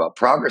insidious thing about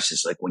progress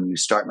is like when you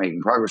start making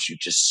progress, you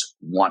just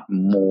want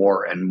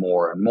more and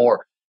more and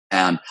more.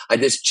 And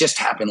this just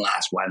happened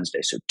last Wednesday.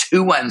 So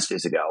 2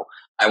 Wednesdays ago,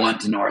 I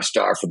went to North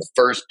Star for the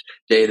first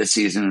day of the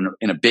season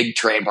in a big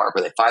terrain park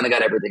where they finally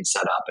got everything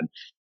set up and,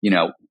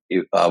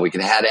 we could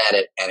head at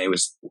it. And it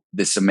was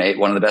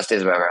one of the best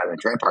days I've ever had in a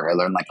terrain park. I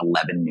learned like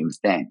 11 new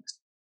things.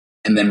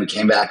 And then we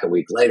came back a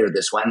week later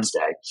this Wednesday.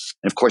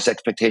 And of course,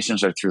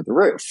 expectations are through the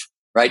roof,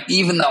 right?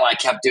 Even though I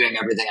kept doing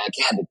everything I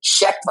can to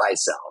check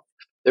myself,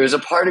 there was a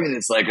part of me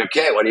that's like,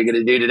 okay, what are you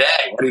going to do today?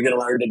 What are you going to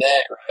learn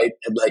today? Right.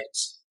 And like,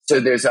 so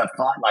there's a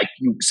thought, like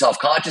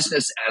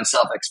self-consciousness and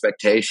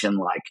self-expectation,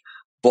 like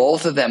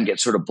both of them get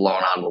sort of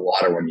blown out of the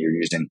water when you're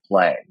using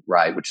play,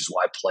 right? Which is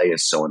why play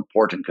is so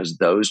important because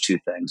those two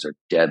things are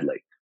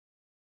deadly.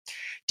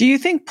 Do you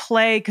think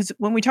play, because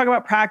when we talk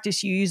about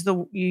practice, you used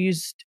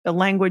a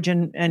language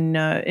and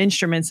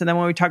instruments. And then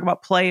when we talk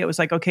about play, it was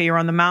like, okay, you're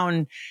on the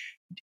mountain.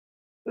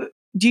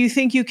 Do you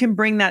think you can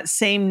bring that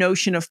same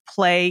notion of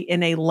play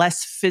in a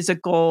less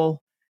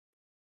physical,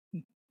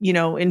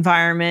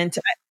 environment?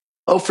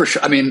 Oh, for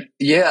sure. I mean,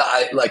 yeah,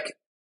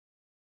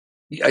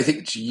 I think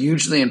it's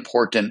hugely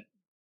important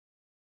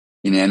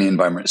in any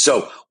environment.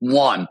 So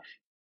one,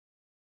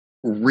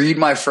 read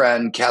my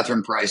friend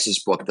Catherine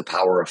Price's book, The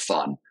Power of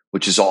Fun,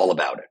 which is all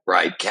about it,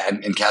 right?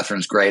 And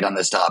Catherine's great on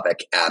this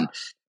topic.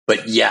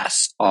 But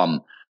yes,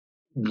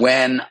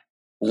 when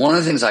one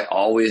of the things I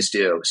always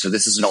do, so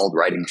this is an old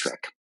writing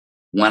trick.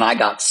 When I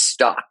got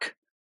stuck,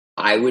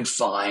 I would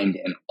find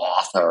an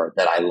author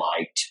that I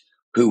liked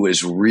who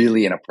was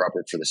really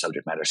inappropriate for the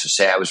subject matter. So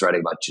say I was writing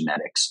about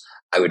genetics,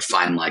 I would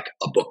find like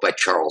a book by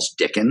Charles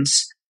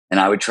Dickens, and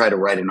I would try to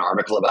write an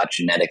article about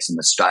genetics in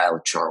the style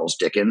of Charles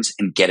Dickens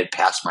and get it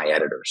past my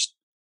editors.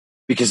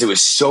 Because it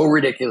was so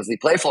ridiculously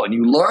playful and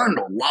you learned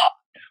a lot,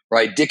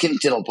 right? Dickens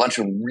did a bunch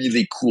of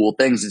really cool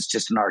things. It's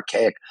just an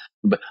archaic,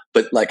 but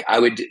like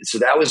so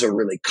that was a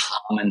really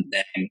common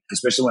thing,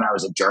 especially when I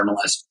was a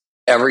journalist.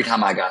 Every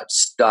time I got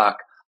stuck,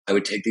 I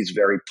would take these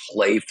very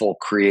playful,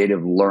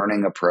 creative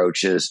learning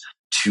approaches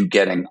to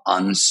getting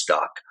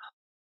unstuck.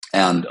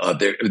 And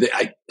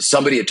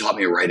somebody had taught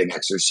me a writing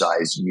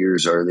exercise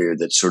years earlier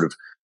that sort of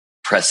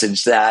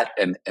presaged that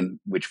and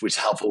which was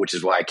helpful, which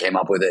is why I came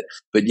up with it.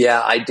 But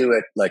yeah, I do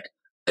it like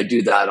I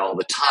do that all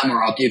the time,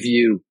 or I'll give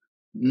you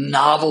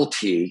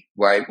novelty,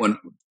 right? When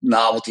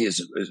novelty is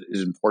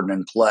important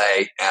in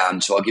play.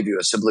 And so I'll give you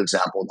a simple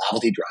example.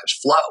 Novelty drives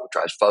flow,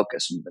 drives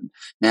focus. And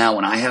now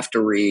when I have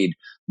to read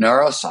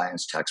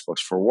neuroscience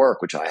textbooks for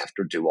work, which I have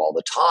to do all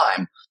the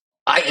time,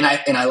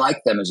 I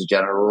like them as a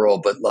general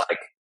rule, but like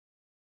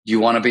you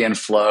want to be in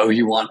flow,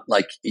 you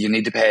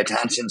need to pay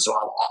attention. So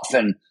I'll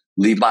often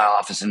leave my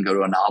office and go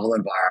to a novel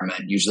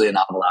environment, usually a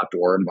novel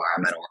outdoor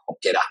environment, or I'll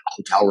get a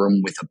hotel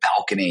room with a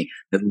balcony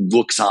that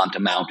looks onto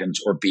mountains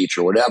or beach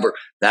or whatever.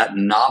 That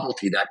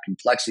novelty, that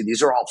complexity,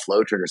 these are all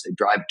flow triggers. They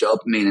drive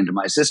dopamine into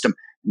my system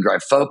and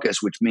drive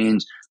focus, which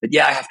means that,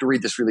 yeah, I have to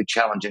read this really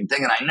challenging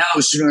thing. And I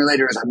know sooner or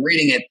later as I'm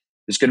reading it,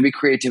 There's going to be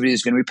creativity.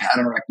 There's going to be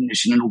pattern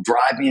recognition. It'll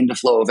drive me into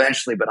flow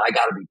eventually, but I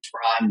got to be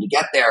primed to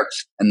get there.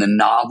 And the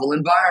novel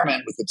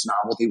environment with its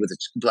novelty, with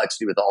its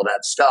complexity, with all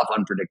that stuff,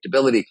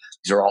 unpredictability,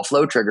 these are all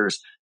flow triggers.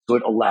 So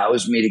it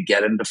allows me to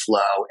get into flow,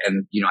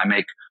 and, I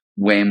make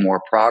way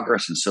more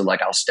progress. And so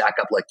like, I'll stack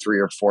up like 3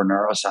 or 4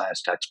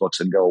 neuroscience textbooks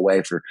and go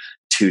away for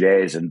 2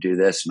 days and do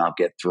this, and I'll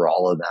get through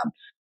all of them.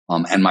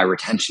 And my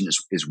retention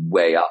is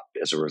way up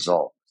as a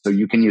result. So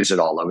you can use it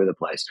all over the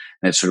place.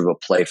 And it's sort of a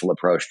playful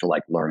approach to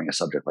like learning a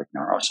subject like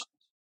neuroscience.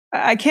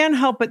 I can't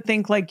help but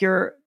think like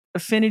your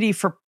affinity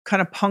for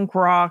kind of punk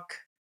rock,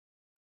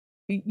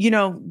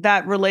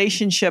 that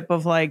relationship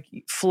of like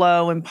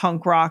flow and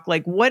punk rock,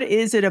 like what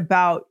is it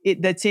about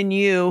it that's in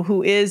you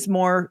who is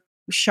more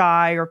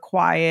shy or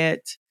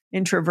quiet,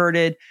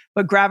 introverted,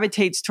 but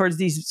gravitates towards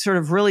these sort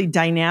of really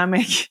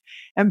dynamic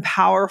and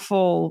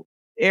powerful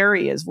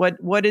areas?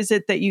 What is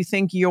it that you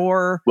think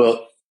you're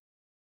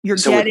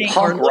getting? With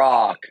punk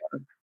rock,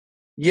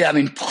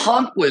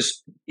 punk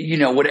was,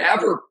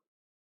 whatever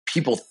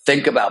people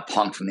think about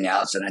punk from the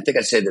outset. And I think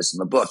I say this in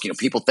the book,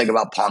 people think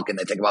about punk and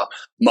they think about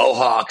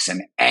mohawks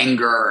and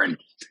anger and,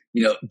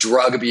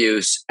 drug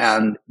abuse.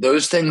 And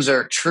those things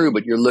are true,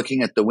 but you're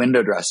looking at the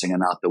window dressing and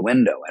not the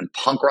window. And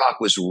punk rock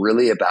was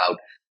really about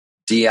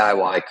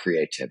DIY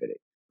creativity,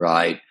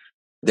 right?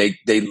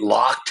 They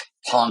locked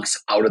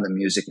punks out of the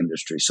music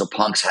industry. So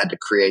punks had to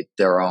create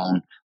their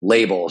own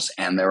labels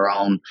and their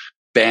own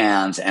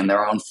bands and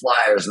their own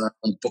flyers and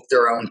book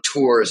their own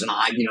tours. And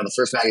the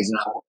first magazine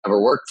I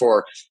ever worked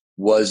for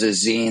was a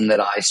zine that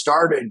I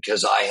started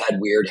because I had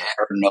weird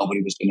hair and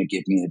nobody was going to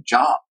give me a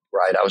job,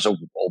 right? I was a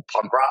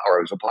punk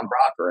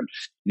rocker. And,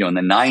 in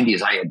the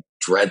 90s, I had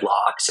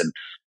dreadlocks and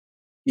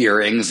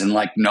earrings and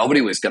like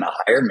nobody was going to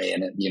hire me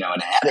in,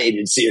 an ad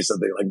agency or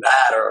something like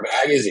that, or a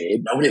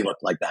magazine. Nobody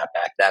looked like that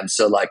back then.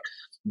 So like,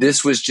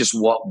 this was just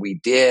what we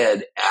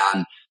did.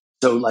 And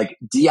so like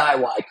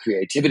DIY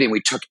creativity, and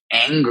we took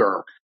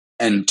anger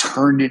and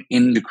turned it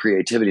into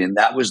creativity. And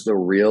that was the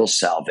real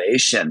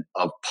salvation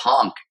of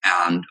punk.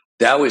 And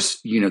that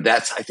was,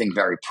 that's, I think,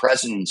 very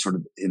present in sort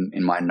of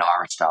in my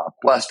NAR style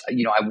quest.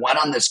 I went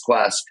on this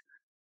quest.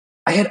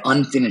 I had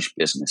unfinished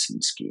business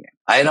in skiing.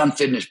 I had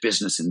unfinished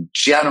business in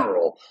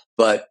general,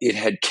 but it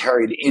had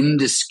carried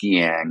into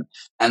skiing.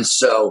 And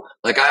so,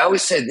 like I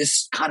always say,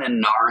 this kind of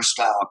NAR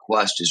style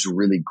quest is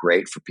really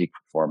great for peak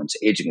performance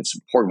aging. It's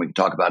important. We can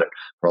talk about it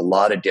for a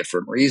lot of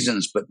different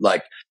reasons, but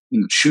like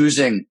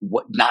choosing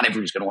what, not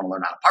everybody's going to want to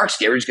learn how to park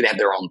ski. Everybody's going to have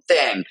their own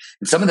thing.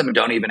 And some of them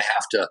don't even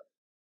have to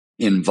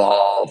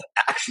involve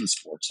action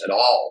sports at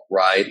all,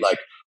 right? Like,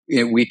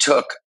 we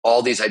took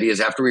all these ideas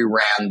after we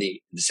ran the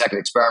second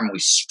experiment. We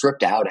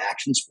stripped out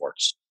action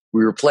sports.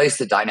 We replaced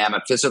the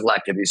dynamic physical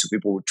activity so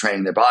people were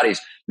training their bodies.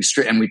 We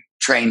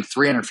trained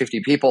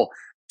 350 people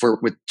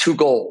with 2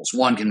 goals.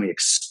 One, can we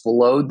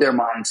explode their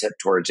mindset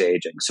towards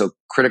aging? So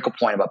critical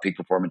point about peak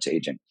performance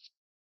aging.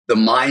 The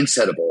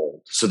mindset of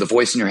old. So the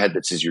voice in your head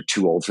that says you're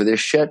too old for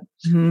this shit.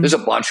 Mm-hmm. There's a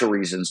bunch of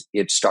reasons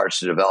it starts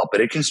to develop, but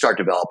it can start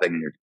developing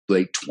in your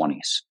late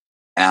 20s.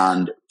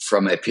 And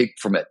from a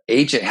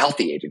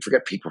healthy aging,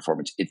 forget peak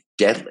performance, it's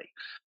deadly.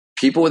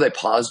 People with a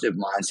positive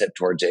mindset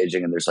towards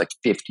aging, and there's like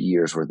 50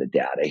 years worth of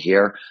data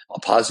here, a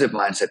positive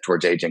mindset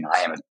towards aging.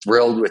 I am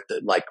thrilled with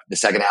the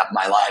second half of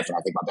my life, and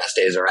I think my best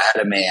days are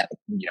ahead of me, and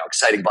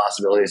exciting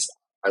possibilities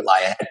lie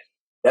ahead.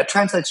 That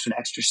translates to an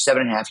extra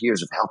 7.5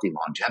 years of healthy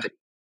longevity.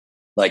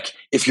 Like,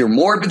 if you're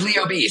morbidly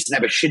obese and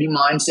have a shitty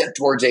mindset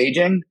towards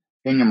aging,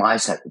 in your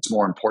mindset, it's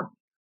more important,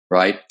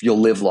 right? You'll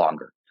live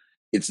longer.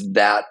 It's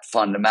that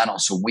fundamental.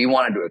 So we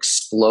wanted to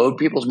explode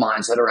people's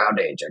mindset around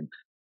aging,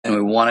 and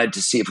we wanted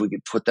to see if we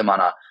could put them on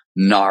a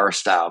NAR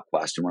style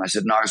quest. And when I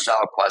said NAR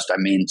style quest, I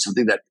mean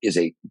something that is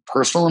a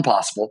personal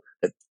impossible,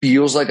 that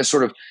feels like a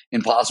sort of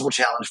impossible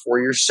challenge for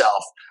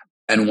yourself,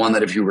 and one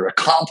that if you were to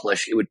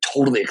accomplish, it would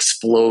totally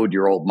explode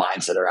your old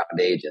mindset around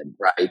aging,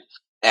 right?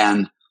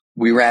 And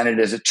we ran it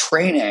as a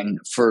training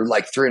for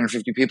like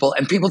 350 people,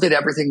 and people did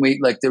everything.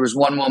 There was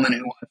one woman who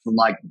went from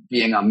like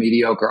being a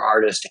mediocre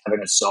artist to having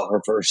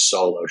her first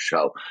solo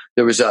show.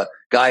 There was a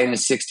guy in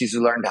his 60s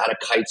who learned how to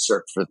kite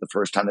surf for the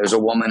first time. There's a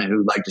woman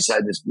who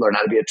decided to learn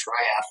how to be a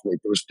triathlete.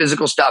 There was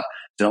physical stuff,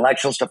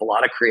 intellectual stuff, a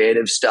lot of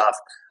creative stuff.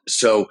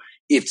 So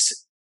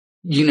it's,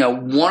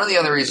 one of the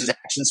other reasons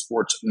action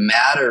sports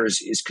matters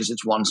is because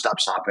it's one-stop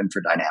shopping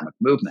for dynamic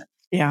movement.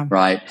 Yeah.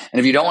 Right. And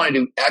if you don't want to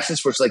do action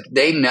sports,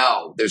 they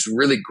know there's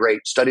really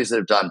great studies that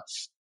have done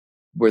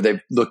where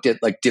they've looked at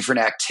different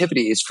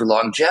activities for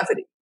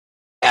longevity.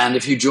 And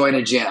if you join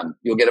a gym,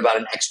 you'll get about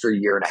an extra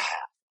 1.5 years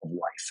of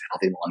life,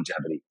 healthy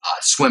longevity.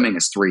 Swimming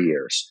is 3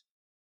 years,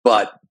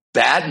 but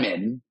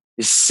badminton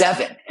is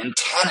 7 and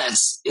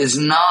tennis is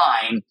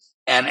 9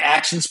 and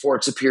action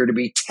sports appear to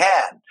be 10.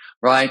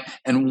 Right.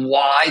 And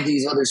why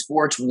these other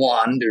sports?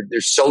 One,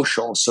 they're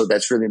social. So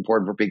that's really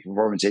important for peak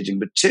performance aging.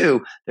 But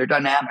 2, they're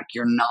dynamic.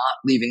 You're not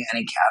leaving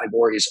any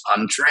categories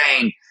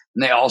untrained.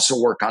 And they also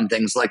work on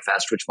things like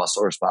fast twitch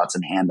muscle response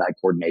and hand-eye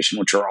coordination,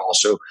 which are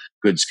also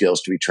good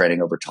skills to be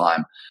training over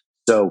time.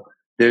 So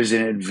there's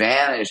an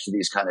advantage to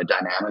these kind of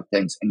dynamic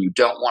things, and you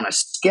don't want to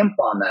skimp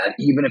on that,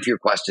 even if your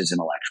quest is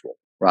intellectual,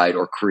 right?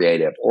 Or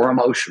creative or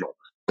emotional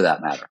for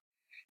that matter.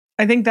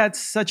 I think that's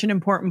such an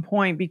important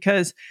point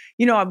because,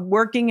 I'm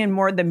working in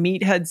more the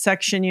meathead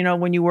section,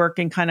 when you work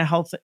in kind of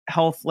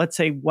health, let's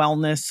say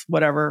wellness,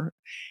 whatever.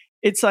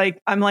 It's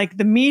like, I'm like,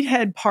 the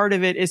meathead part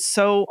of it is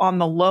so on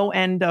the low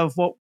end of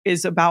what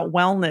is about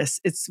wellness.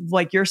 It's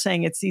like you're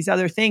saying, it's these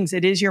other things.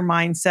 It is your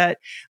mindset.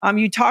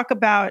 You talk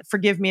about,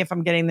 forgive me if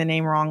I'm getting the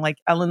name wrong, like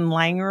Ellen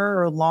Langer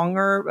or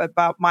Longer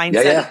about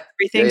mindset and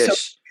everything. Yeah, so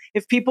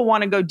if people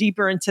want to go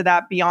deeper into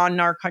that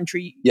beyond our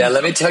country. Yeah,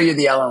 let me tell you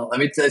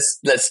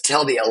let's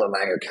tell the Ellen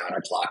Langer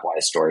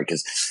counterclockwise story.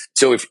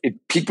 So if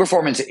peak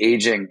performance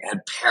aging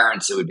had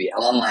parents, it would be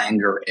Ellen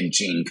Langer and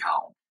Jean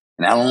Cohn.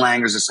 And Ellen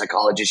Langer is a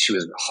psychologist. She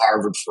was at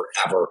Harvard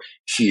forever.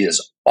 She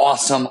is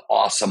awesome,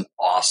 awesome,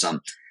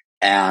 awesome.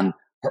 And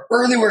her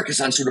early work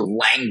is on sort of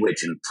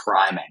language and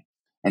priming.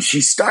 And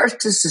she starts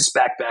to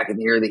suspect back in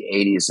the early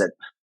 80s that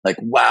like,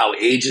 wow,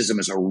 ageism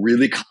is a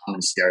really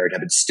common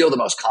stereotype. It's still the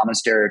most common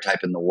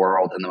stereotype in the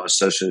world and the most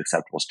socially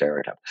acceptable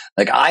stereotype.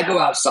 Like I go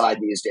outside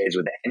these days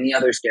with any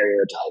other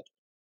stereotype,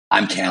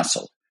 I'm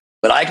canceled.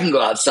 But I can go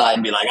outside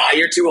and be like,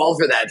 you're too old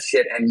for that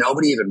shit. And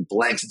nobody even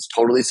blinks. It's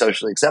totally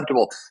socially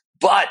acceptable.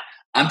 But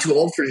I'm too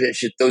old for this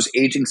shit. Those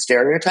aging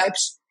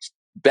stereotypes,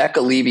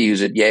 Becca Levy,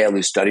 who's at Yale,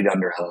 who studied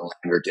under Helen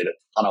Langer, did a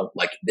ton of,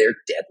 like, they're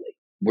deadly.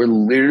 We're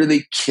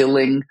literally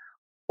killing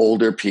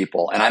older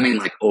people, and I mean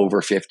like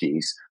over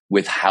 50s,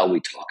 with how we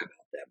talk about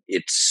them.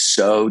 It's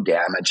so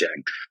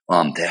damaging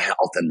to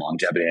health and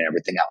longevity and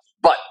everything else.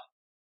 But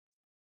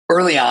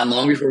early on,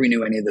 long before we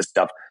knew any of this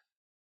stuff,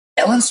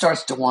 Ellen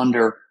starts to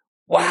wonder,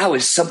 wow,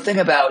 is something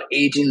about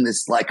aging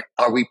this, like,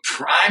 are we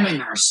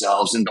priming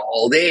ourselves into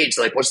old age?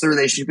 Like, what's the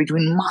relationship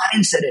between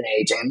mindset and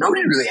aging? And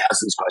nobody really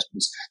asks these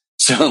questions.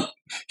 So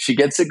she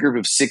gets a group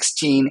of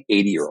 16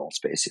 80-year-olds,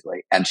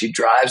 basically, and she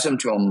drives them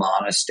to a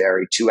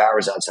monastery 2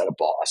 hours outside of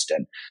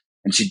Boston.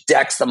 And she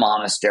decks the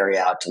monastery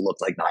out to look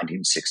like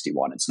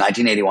 1961. It's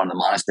 1981. The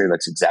monastery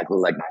looks exactly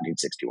like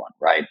 1961,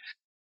 right?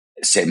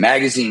 Same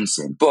magazines,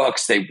 same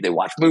books. They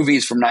watch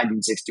movies from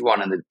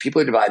 1961, and the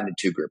people are divided into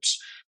two groups.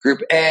 Group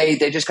A,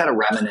 they just kind of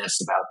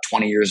reminisce about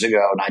 20 years ago,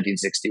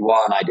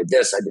 1961. I did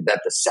this, I did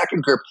that. The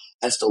second group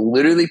has to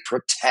literally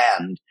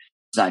pretend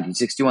it's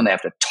 1961. They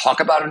have to talk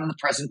about it in the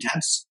present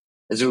tense,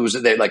 as it was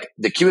like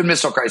the Cuban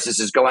Missile Crisis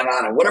is going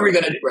on, and what are we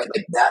going to do? Right?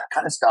 Like that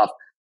kind of stuff.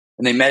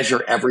 And they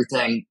measure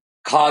everything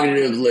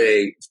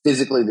cognitively,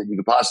 physically that you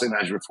could possibly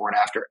measure before and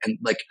after. And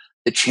like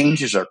the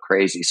changes are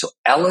crazy. So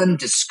Ellen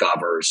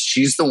discovers,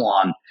 she's the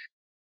one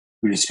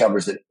who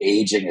discovers that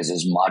aging is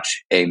as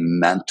much a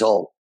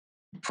mental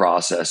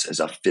process as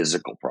a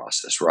physical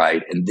process,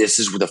 right? And this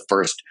is the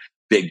first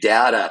big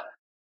data.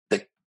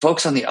 The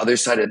folks on the other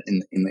side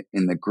in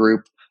the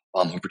group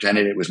who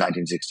pretended it was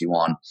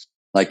 1961,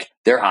 like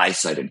their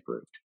eyesight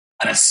improved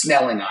on a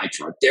Snelling eye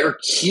chart. Their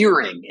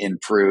hearing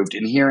improved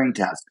in hearing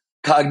tests.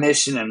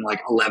 Cognition and like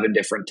 11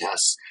 different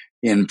tests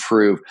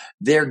improve.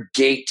 Their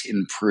gait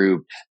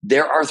improved.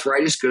 Their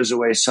arthritis goes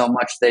away so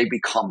much they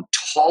become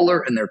taller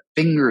and their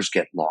fingers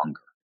get longer.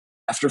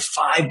 After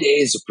 5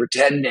 days of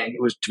pretending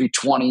it was to be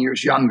 20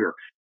 years younger.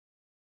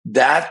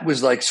 That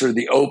was like sort of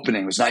the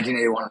opening. It was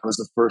 1981. It was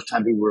the first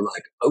time people were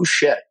like, oh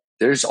shit,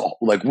 there's all,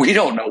 like, we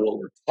don't know what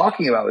we're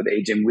talking about with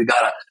aging. We got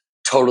to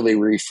totally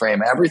reframe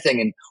everything.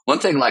 And one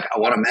thing like I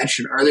want to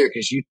mention earlier,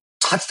 because you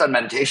touched on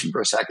meditation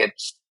for a second,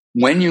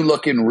 when you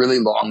look in really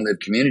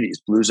long-lived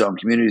communities, blue zone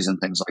communities and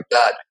things like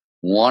that,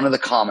 one of the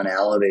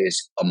commonalities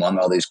among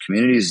all these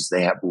communities is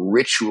they have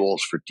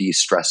rituals for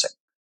de-stressing,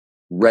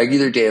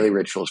 regular daily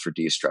rituals for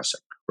de-stressing,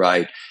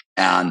 right?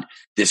 And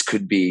this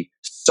could be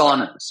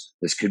saunas,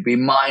 this could be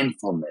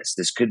mindfulness,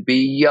 this could be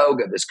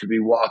yoga, this could be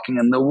walking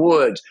in the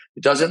woods.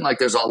 It doesn't like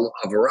there's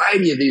a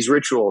variety of these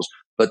rituals,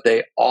 but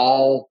they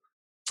all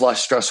flush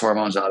stress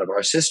hormones out of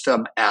our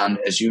system. And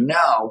as you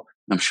know,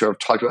 I'm sure I've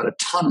talked about a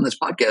ton on this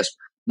podcast,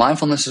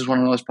 mindfulness is one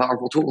of the most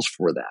powerful tools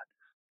for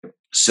that.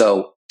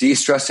 So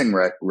de-stressing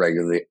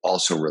regularly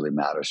also really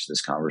matters to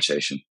this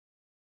conversation.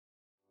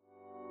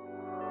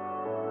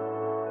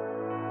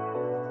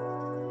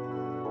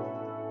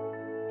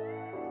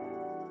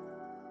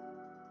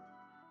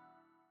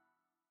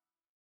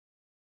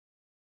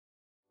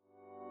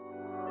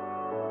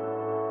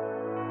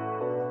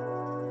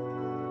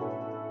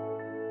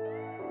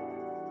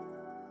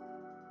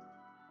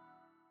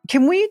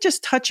 Can we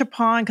just touch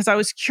upon, because I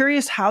was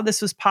curious how this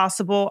was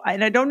possible,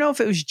 and I don't know if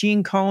it was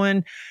Gene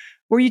Cohen,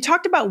 where you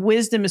talked about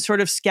wisdom is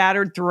sort of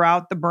scattered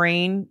throughout the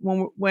brain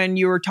when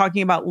you were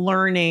talking about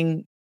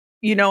learning,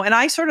 and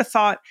I sort of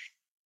thought,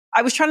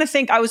 I was trying to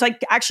think, I was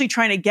like actually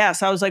trying to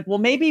guess. I was like, well,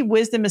 maybe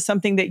wisdom is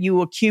something that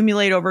you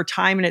accumulate over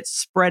time and it's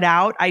spread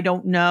out. I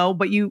don't know.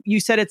 But you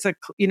said it's a,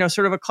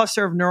 sort of a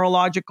cluster of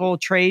neurological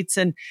traits.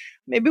 And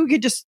maybe we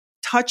could just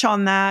touch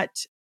on that.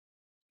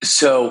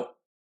 So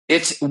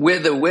it's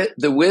with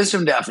the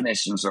wisdom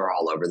definitions are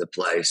all over the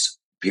place.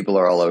 People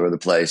are all over the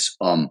place.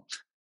 Mihaly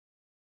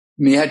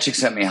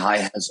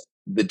Csikszentmihalyi has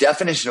the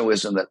definition of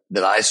wisdom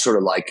that I sort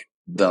of like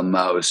the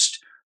most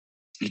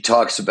he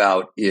talks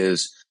about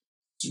is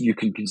you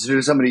can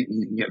consider somebody,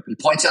 he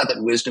points out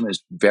that wisdom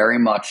is very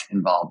much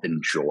involved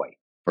in joy,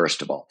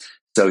 first of all.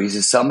 So he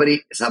says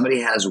somebody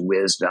has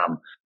wisdom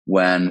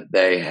when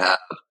they have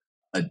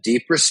a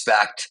deep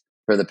respect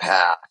for the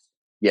past,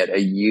 yet a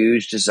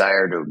huge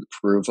desire to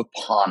improve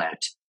upon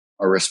it,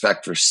 a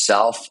respect for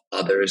self,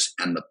 others,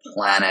 and the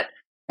planet,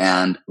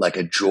 and like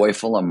a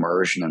joyful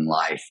immersion in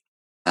life.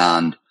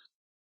 And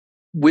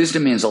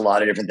wisdom means a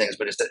lot of different things,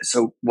 but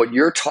so what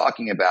you're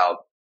talking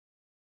about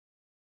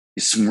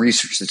is some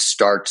research that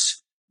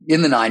starts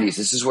in the 90s.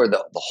 This is where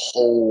the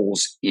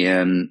holes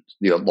in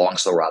the long,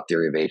 slow rot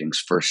theory of aging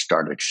first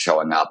started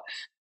showing up,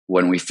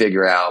 when we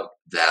figure out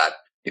that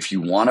if you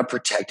want to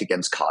protect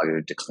against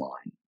cognitive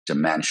decline,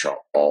 dementia,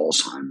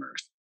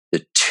 Alzheimer's,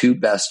 the two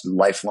best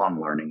lifelong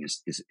learning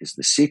is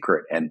the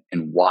secret. And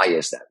why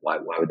is that? Why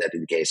would that be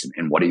the case?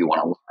 And what do you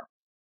want to learn?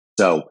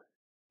 So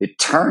it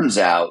turns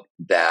out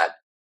that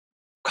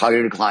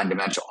cognitive decline,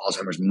 dementia,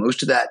 Alzheimer's,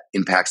 most of that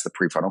impacts the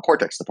prefrontal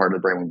cortex, the part of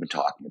the brain we've been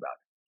talking about.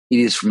 It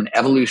is, from an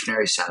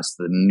evolutionary sense,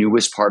 the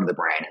newest part of the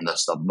brain and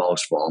thus the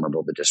most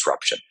vulnerable to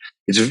disruption.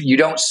 You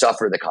don't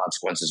suffer the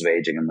consequences of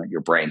aging in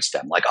your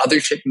brainstem. Like, other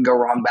shit can go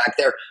wrong back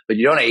there, but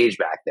you don't age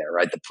back there,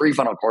 right? The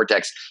prefrontal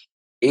cortex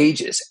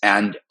ages,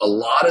 and a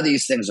lot of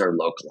these things are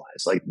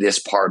localized. Like, this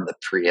part of the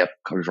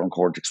prefrontal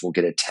cortex will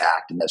get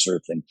attacked and that sort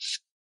of thing.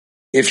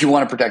 If you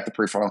want to protect the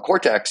prefrontal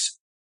cortex,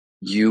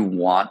 you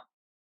want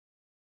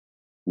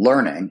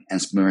learning,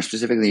 and more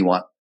specifically, you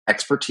want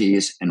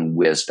expertise and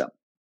wisdom.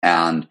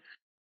 And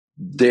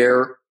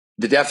the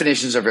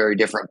definitions are very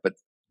different, but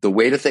the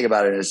way to think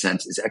about it in a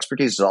sense is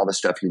expertise is all the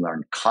stuff you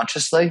learn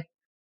consciously,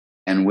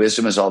 and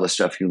wisdom is all the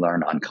stuff you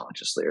learn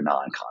unconsciously or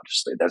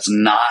non-consciously. That's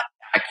not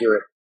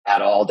accurate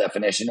at all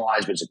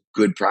definition-wise, but it's a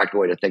good practical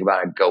way to think about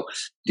it and go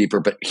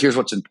deeper. But here's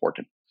what's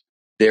important.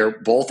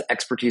 They're both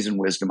expertise and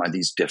wisdom are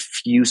these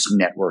diffuse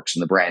networks in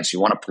the brain. So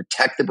you want to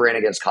protect the brain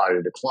against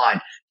cognitive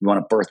decline. You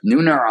want to birth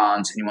new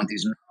neurons, and you want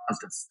these neurons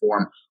to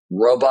form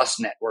robust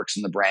networks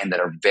in the brain that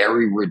are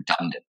very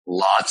redundant,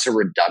 lots of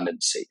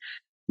redundancy.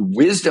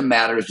 Wisdom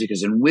matters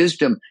because in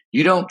wisdom,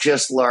 you don't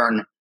just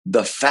learn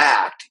the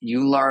fact,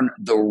 you learn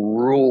the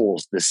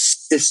rules, the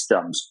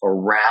systems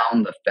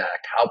around the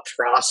fact, how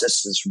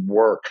processes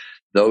work,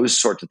 those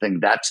sorts of things.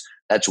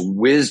 That's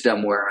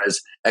wisdom, whereas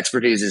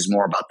expertise is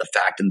more about the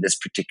fact in this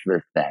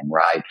particular thing,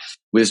 right?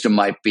 Wisdom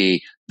might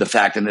be the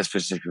fact in this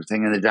particular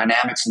thing and the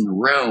dynamics in the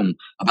room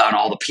about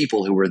all the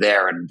people who were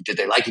there and did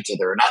they like each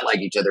other or not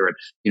like each other,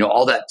 and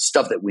all that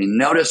stuff that we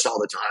notice all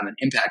the time and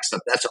impact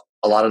stuff. That's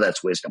a lot of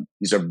that's wisdom.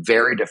 These are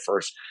very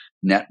diverse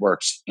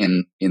networks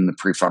in the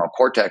prefrontal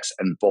cortex,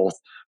 and both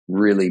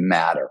really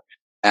matter.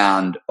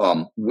 And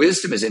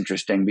wisdom is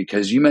interesting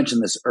because you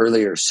mentioned this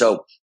earlier.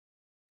 So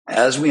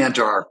as we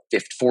enter our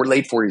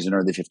late 40s and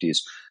early 50s,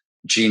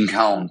 Gene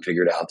Cohn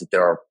figured out that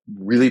there are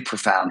really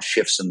profound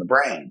shifts in the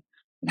brain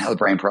and how the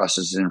brain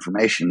processes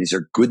information. These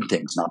are good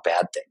things, not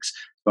bad things.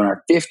 So in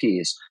our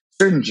 50s,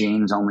 certain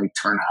genes only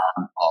turn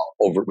on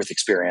over with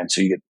experience.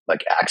 So you get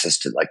like access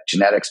to, like,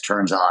 genetics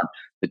turns on.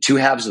 The two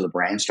halves of the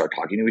brain start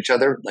talking to each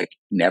other like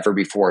never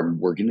before, and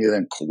working together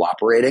and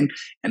cooperating.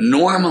 And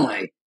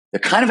normally they're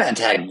kind of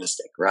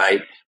antagonistic,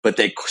 right? But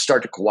they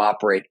start to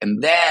cooperate.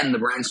 And then the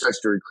brain starts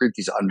to recruit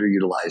these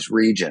underutilized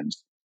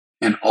regions.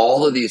 And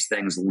all of these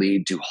things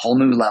lead to whole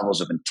new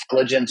levels of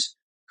intelligence,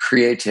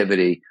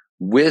 creativity,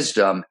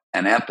 wisdom,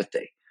 and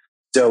empathy.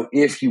 So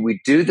if we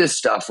do this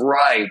stuff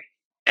right,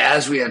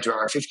 as we enter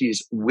our 50s,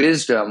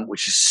 wisdom,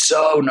 which is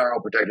so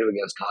neuroprotective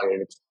against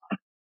cognitive decline,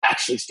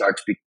 actually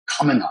starts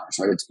becoming ours,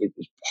 right? It's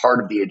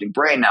part of the aging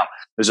brain. Now,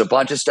 there's a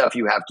bunch of stuff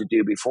you have to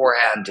do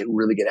beforehand to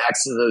really get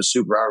access to those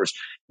superpowers.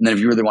 And then if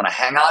you really want to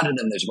hang on to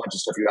them, there's a bunch of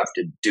stuff you have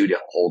to do to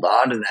hold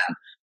on to them.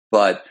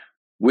 But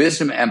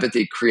wisdom,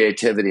 empathy,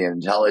 creativity,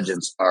 and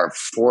intelligence are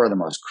four of the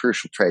most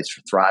crucial traits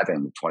for thriving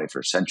in the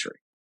 21st century.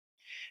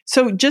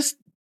 So just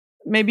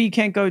maybe you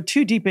can't go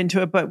too deep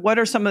into it, but what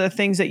are some of the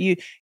things that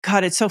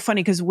God, it's so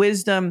funny because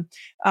wisdom,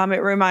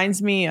 it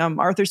reminds me,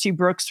 Arthur C.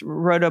 Brooks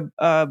wrote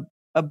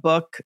a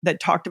book that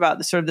talked about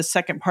the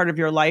second part of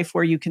your life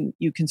where you can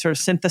sort of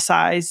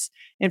synthesize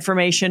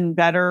information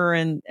better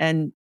and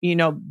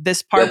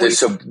this part.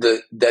 Yeah,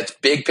 that's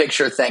big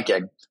picture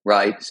thinking,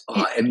 right?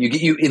 And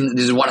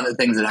this is one of the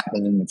things that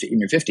happens in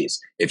your 50s.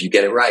 If you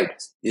get it right,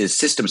 is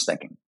systems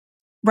thinking.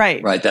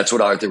 Right. Right. That's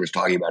what Arthur was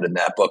talking about in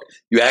that book.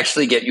 You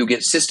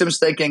get systems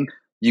thinking.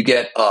 You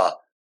get,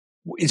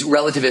 it's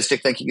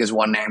relativistic thinking is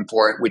one name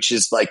for it, which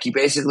is like, you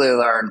basically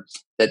learn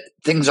that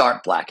things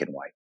aren't black and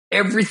white.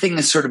 Everything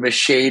is sort of a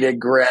shade of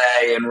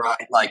gray and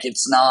right. Like,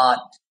 it's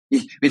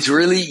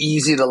really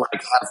easy to like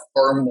have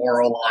firm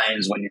moral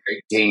lines when you're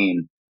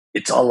 18.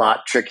 It's a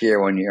lot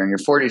trickier when you're in your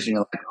 40s and you're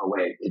like, oh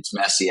wait, it's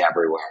messy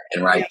everywhere.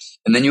 And right.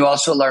 And then you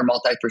also learn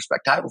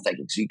multi-perspectival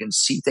thinking. So you can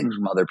see things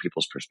from other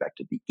people's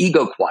perspective. The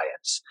ego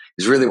quiets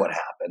is really what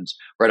happens,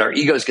 right? Our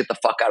egos get the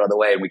fuck out of the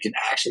way and we can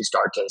actually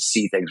start to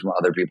see things from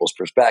other people's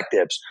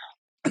perspectives.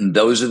 And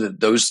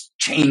those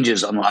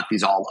changes unlock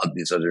all of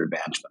these other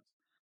advancements.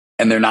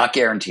 And they're not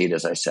guaranteed,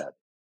 as I said.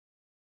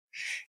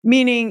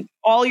 Meaning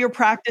all your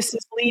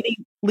practices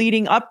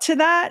leading up to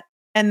that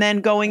and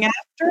then going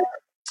after?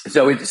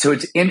 So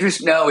it's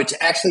interesting. No, it's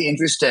actually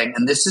interesting.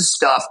 And this is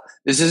stuff,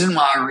 this isn't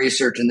my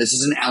research and this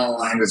isn't Alan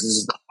Langer's. This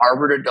is the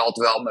Harvard Adult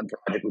Development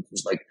Project, which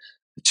was like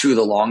two of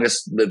the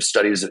longest lived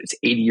studies. It's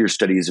 80-year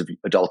studies of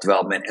adult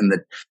development. And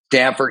the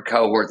Stanford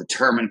cohort, the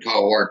Terman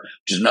cohort,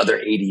 which is another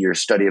 80-year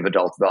study of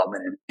adult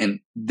development. And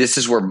this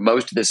is where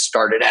most of this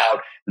started out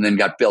and then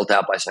got built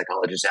out by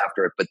psychologists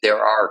after it. But there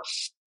are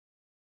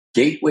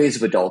gateways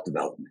of adult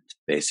development.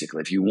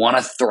 Basically, if you want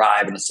to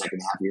thrive in the second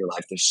half of your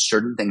life, there's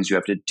certain things you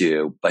have to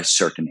do by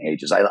certain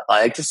ages. I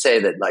like to say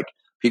that like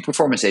peak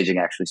performance aging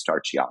actually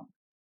starts young,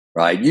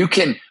 right? You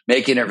can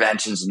make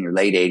interventions in your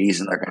late 80s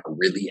and they're going to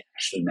really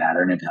actually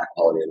matter and impact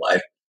quality of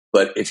life.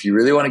 But if you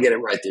really want to get it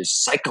right, there's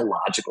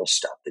psychological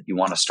stuff that you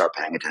want to start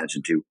paying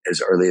attention to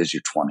as early as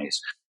your 20s.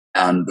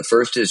 And the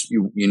first is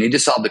you need to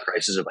solve the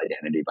crisis of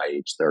identity by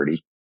age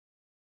 30.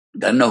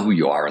 Then know who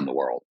you are in the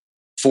world.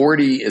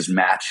 40 is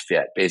match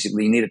fit.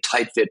 Basically, you need a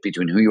tight fit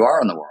between who you are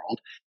in the world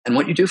and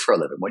what you do for a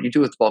living, what you do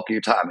with the bulk of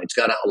your time. It's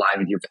got to align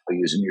with your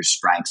values and your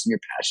strengths and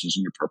your passions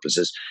and your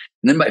purposes.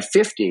 And then by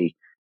 50,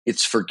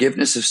 it's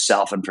forgiveness of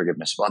self and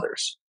forgiveness of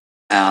others.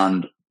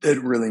 And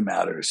it really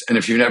matters. And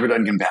if you've never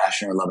done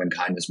compassion or loving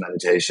kindness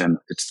meditation,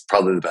 it's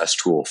probably the best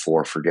tool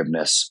for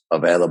forgiveness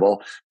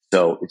available.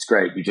 So it's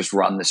great. You just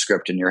run the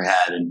script in your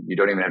head and you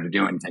don't even have to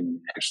do anything.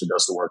 It actually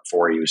does the work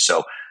for you.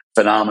 So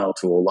phenomenal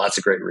tool. Lots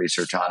of great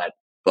research on it.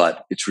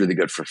 But it's really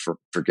good for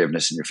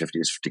forgiveness in your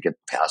 50s to get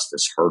past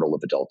this hurdle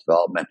of adult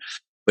development.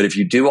 But if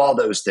you do all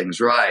those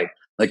things right,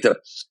 like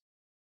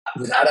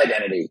without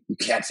identity, you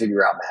can't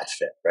figure out match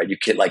fit, right? You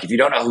can't, like, if you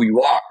don't know who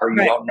you are, or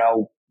you don't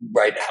know,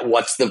 right,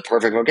 what's the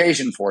perfect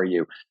vocation for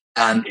you.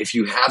 And if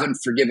you haven't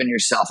forgiven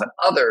yourself and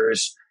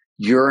others,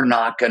 you're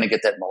not going to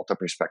get that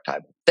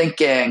multi-perspective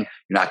thinking.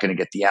 You're not going to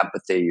get the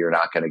empathy. You're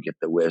not going to get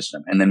the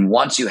wisdom. And then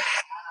once you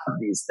have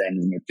these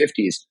things in your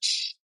 50s,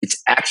 it's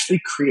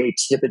actually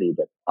creativity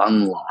that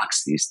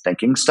unlocks these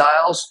thinking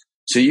styles.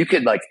 So you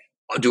could like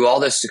do all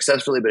this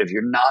successfully, but if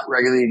you're not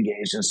regularly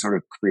engaged in sort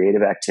of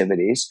creative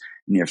activities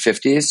in your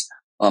 50s,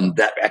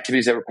 that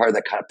activities that require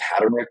that kind of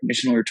pattern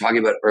recognition we were talking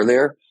about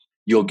earlier,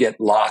 you'll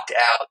get locked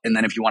out. And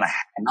then if you want to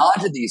hang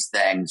on to these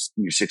things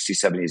in your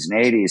 60s, 70s,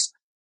 and 80s,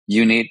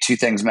 you need two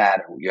things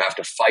matter. You have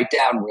to fight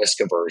down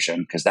risk aversion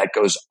because that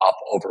goes up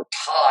over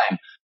time.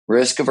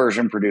 Risk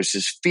aversion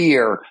produces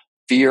fear.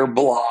 Fear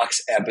blocks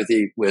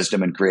empathy,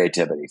 wisdom, and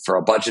creativity for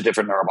a bunch of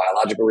different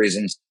neurobiological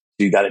reasons.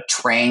 You got to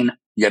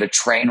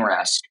train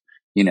risk.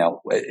 You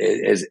know,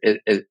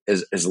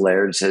 as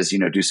Laird says, you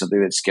know, do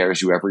something that scares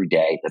you every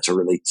day. That's a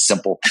really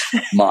simple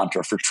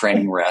mantra for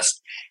training risk.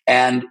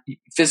 And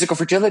physical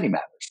fragility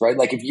matters, right?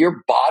 Like if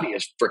your body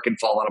is freaking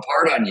falling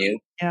apart on you,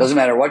 doesn't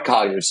matter what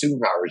cognitive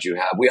superpowers you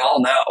have. We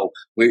all know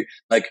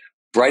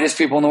brightest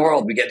people in the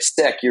world, we get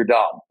sick, you're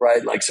dumb,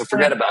 right? Like, so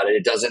forget about it.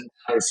 It doesn't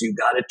matter. So you've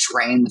got to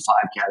train the 5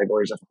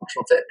 categories of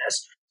functional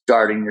fitness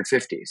starting in your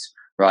 50s,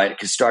 right?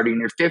 Because starting in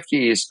your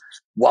 50s,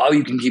 while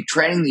you can keep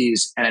training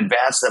these and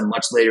advance them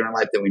much later in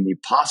life than would be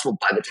possible,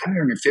 by the time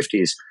you're in your 50s,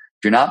 if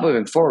you're not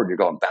moving forward, you're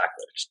going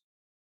backwards,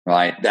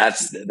 right?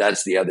 That's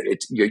the other,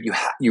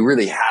 you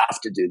really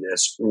have to do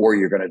this or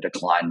you're going to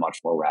decline much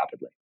more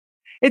rapidly.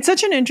 It's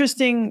such an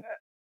interesting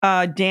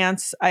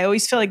dance. I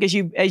always feel like as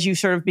you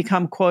sort of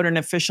become, quote, an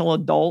official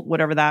adult,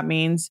 whatever that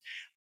means,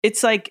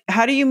 it's like,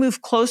 how do you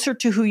move closer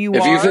to who you are?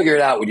 If you figure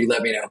it out, would you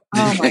let me know?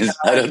 Oh my God.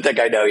 I don't think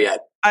I know yet.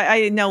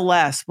 I know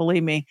less,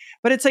 believe me.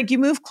 But it's like you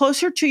move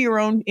closer to your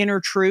own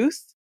inner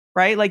truth,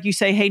 right? Like you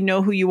say, hey,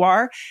 know who you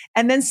are.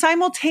 And then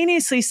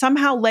simultaneously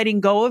somehow letting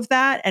go of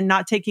that and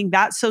not taking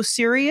that so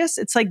serious.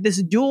 It's like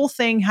this dual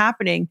thing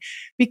happening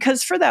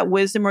because for that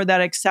wisdom or that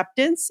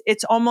acceptance,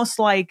 it's almost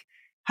like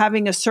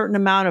having a certain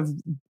amount of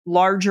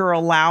larger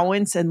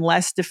allowance and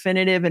less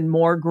definitive and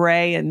more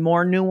gray and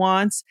more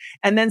nuance.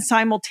 And then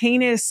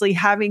simultaneously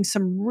having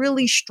some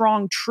really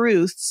strong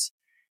truths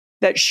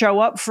that show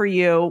up for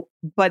you,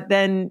 but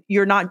then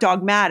you're not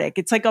dogmatic.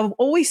 It's like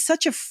always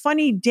such a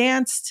funny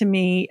dance to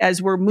me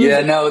as we're moving.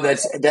 Yeah, no,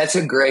 that's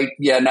a great,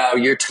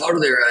 you're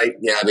totally right,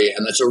 Gabby.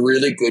 And that's a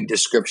really good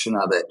description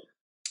of it.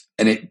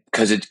 And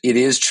because it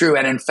is true.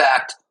 And in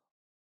fact,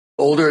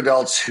 older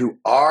adults who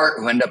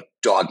end up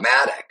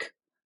dogmatic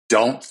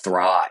don't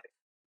thrive,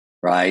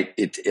 right?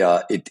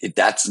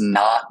 That's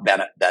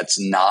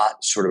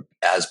not sort of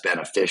as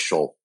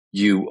beneficial.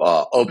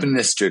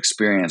 Openness to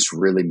experience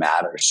really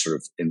matters sort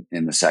of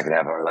in the second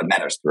half of our life. It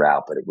matters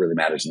throughout, but it really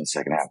matters in the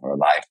second half of our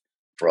life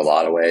for a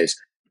lot of ways.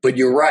 But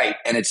you're right.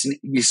 And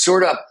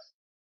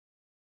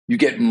you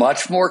get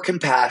much more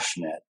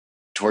compassionate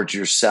towards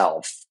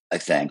yourself, I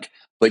think,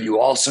 but you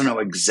also know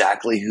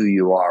exactly who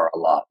you are a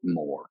lot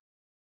more,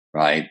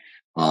 right?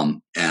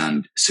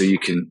 And so you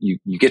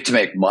get to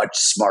make much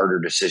smarter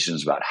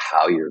decisions about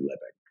how you're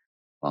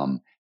living.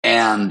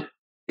 And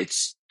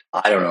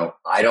I don't know.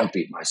 I don't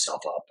beat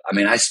myself up. I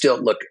mean, I still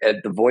look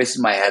at the voice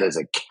in my head as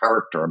a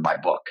character in my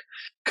book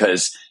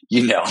because,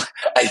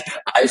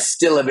 I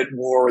still have it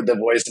more with the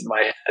voice in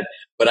my head.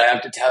 But I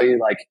have to tell you,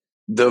 like,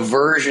 the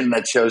version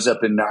that shows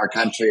up in our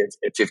country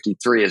at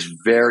 53 is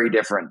very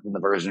different than the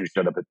version who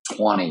showed up at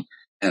 20.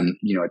 And,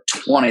 at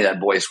 20, that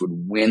voice would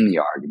win the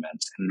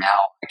arguments. And now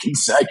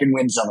I can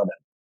win some of them.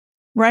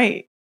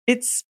 Right.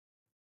 It's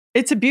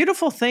a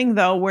beautiful thing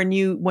though, when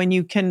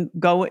you can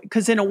go,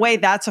 because in a way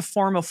that's a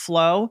form of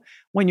flow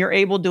when you're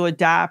able to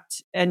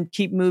adapt and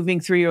keep moving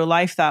through your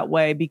life that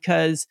way,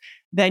 because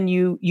then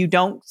you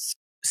don't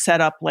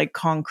set up like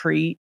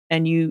concrete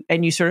and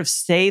you sort of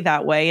stay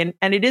that way.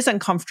 And it is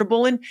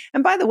uncomfortable. And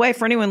by the way,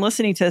 for anyone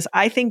listening to this,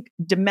 I think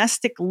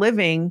domestic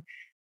living,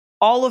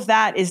 all of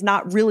that is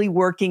not really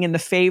working in the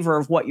favor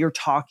of what you're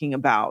talking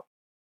about.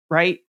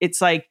 Right?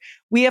 It's like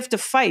we have to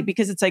fight,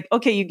 because it's like,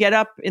 okay, you get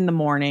up in the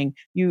morning,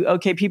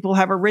 people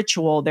have a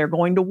ritual, they're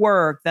going to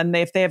work. Then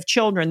if they have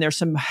children, there's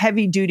some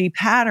heavy duty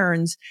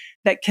patterns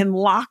that can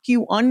lock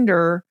you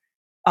under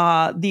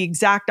the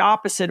exact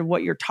opposite of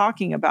what you're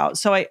talking about.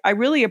 So I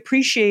really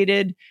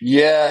appreciated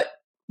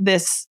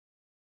this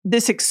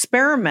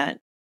experiment,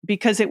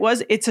 because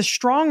it's a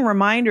strong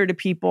reminder to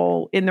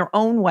people in their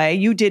own way.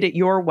 You did it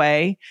your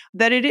way,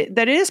 that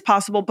it is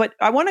possible. But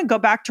I want to go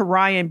back to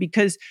Ryan,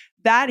 because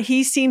that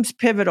he seems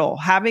pivotal.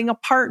 Having a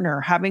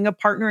partner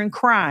in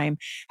crime,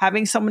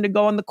 having someone to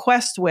go on the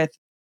quest with.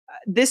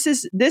 This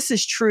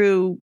is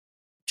true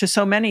to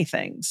so many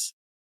things.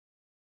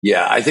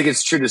 Yeah, I think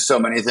it's true to so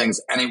many things.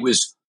 And it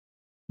was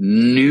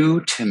new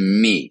to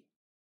me.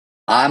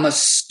 I'm a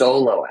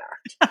solo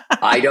act.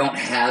 I don't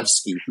have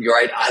ski. You're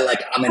right.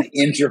 I'm an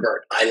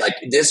introvert.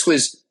 This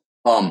was,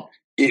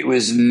 it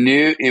was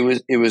new. It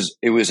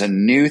was a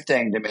new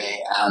thing to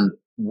me. And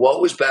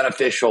what was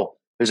beneficial,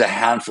 there's a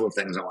handful of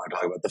things I want to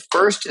talk about. The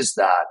first is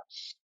that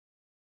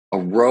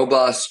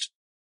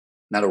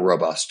not a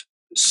robust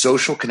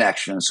social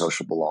connection and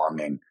social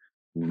belonging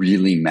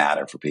really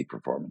matter for peak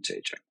performance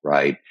aging,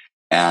 right?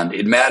 And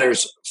it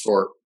matters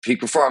for peak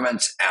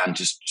performance and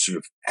just sort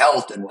of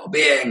health and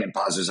well-being and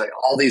positive,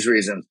 all these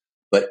reasons.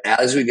 But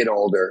as we get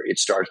older, it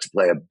starts to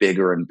play a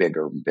bigger and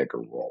bigger and bigger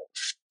role.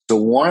 So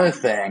one of the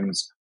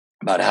things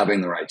about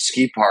having the right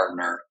ski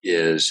partner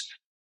is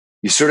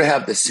you sort of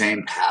have the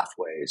same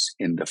pathways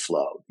into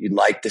flow. You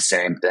like the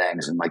same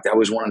things. And that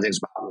was one of the things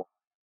about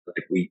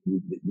we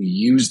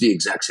use the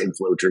exact same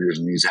flow triggers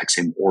in the exact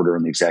same order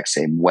in the exact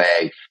same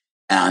way.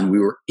 And we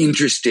were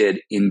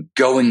interested in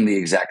going the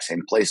exact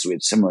same place. So we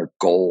had similar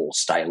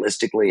goals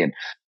stylistically and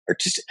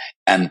artistic.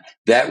 And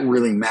that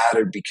really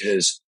mattered,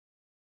 because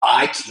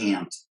I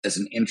can't, as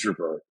an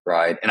introvert,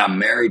 right? And I'm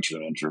married to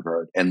an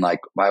introvert. And my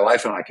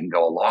wife and I can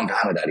go a long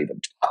time without even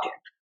talking,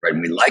 right?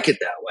 And we like it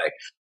that way.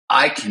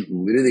 I can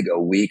literally go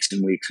weeks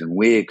and weeks and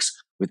weeks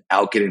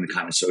without getting the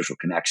kind of social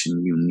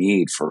connection you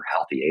need for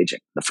healthy aging.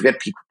 Now, forget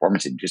peak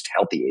performance and just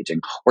healthy aging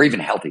or even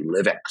healthy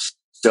living.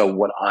 So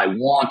what I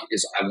want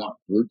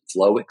group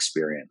flow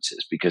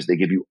experiences, because they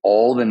give you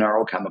all the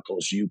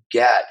neurochemicals you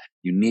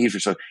need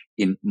for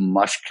in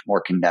much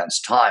more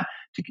condensed time.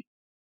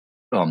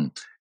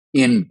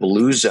 In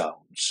blue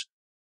zones,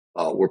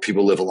 where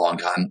people live a long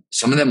time,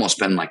 some of them will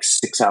spend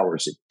 6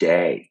 hours a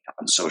day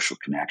on social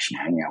connection,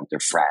 hanging out with their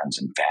friends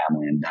and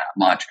family, and that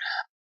much.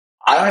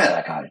 I don't have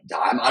that kind of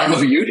time. I don't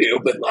know if you do,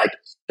 but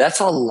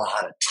that's a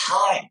lot of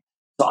time.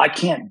 So I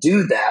can't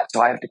do that.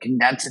 So I have to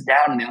condense it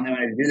down. And the only way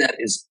to do that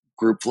is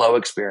group flow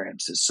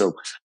experiences. So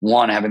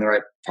one, having the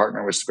right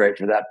partner was great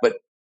for that. But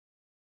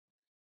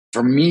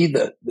for me,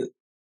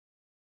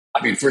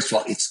 first of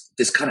all, it's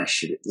this kind of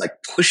shit,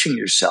 pushing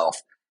yourself,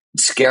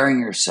 scaring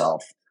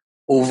yourself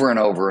over and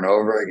over and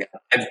over again.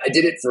 I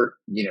did it for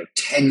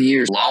 10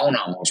 years alone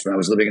almost, when I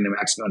was living in New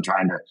Mexico and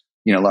trying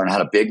to learn how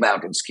to big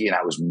mountain ski, and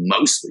I was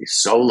mostly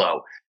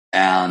solo.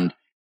 And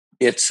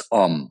it's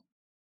a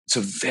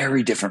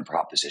very different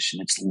proposition.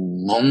 It's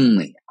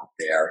lonely out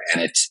there,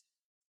 and it's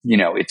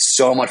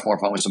so much more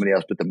fun with somebody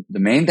else. But the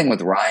main thing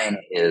with Ryan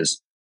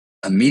is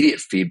immediate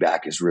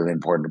feedback is really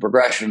important to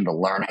progression, to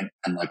learning.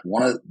 And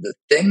one of the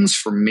things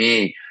for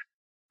me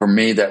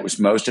that was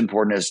most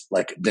important is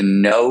the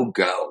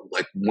no-go.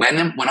 When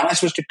am I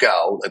supposed to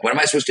go? When am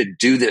I supposed to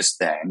do this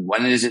thing?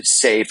 When is it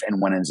safe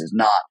and when is it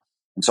not?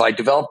 And so I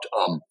developed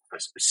a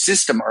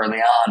system early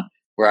on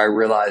where I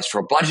realized, for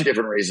a bunch of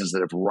different reasons,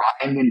 that if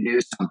Ryan can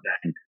do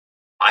something,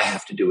 I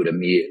have to do it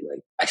immediately.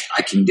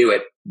 I can do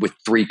it with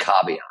 3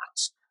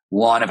 caveats.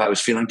 1, if I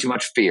was feeling too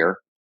much fear,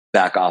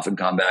 back off and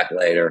come back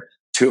later.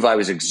 2, if I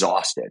was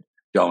exhausted,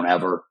 don't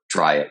ever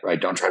try it, right?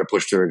 Don't try to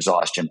push through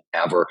exhaustion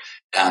ever.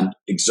 And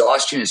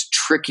exhaustion is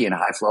tricky in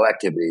high flow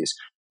activities,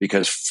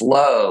 because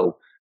flow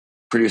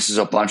produces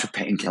a bunch of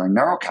pain-killing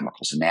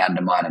neurochemicals,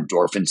 anandamide,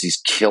 endorphins.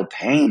 These kill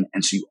pain.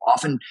 And so you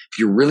often, if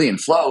you're really in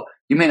flow,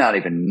 you may not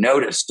even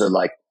notice. So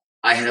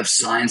I have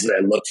signs that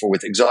I look for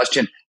with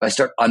exhaustion. If I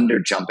start under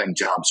jumping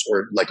jumps,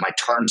 or my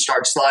turn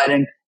starts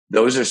sliding,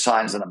 those are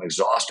signs that I'm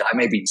exhausted. I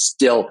maybe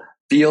still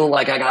feel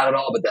like I got it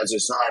all, but those are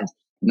signs.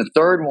 And the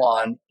third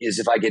one is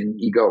if I get an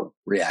ego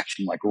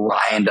reaction,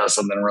 Ryan does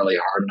something really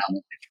hard, and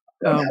I'm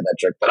I don't have that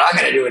trick, but I'm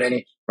going to do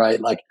it right?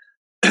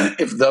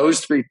 If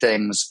those 3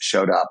 things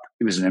showed up,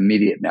 it was an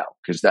immediate no,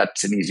 because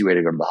that's an easy way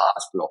to go to the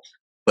hospital.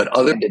 But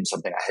other did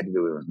something I had to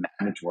do, it was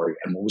mandatory.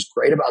 And what was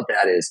great about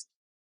that is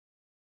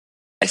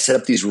I set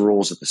up these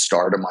rules at the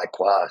start of my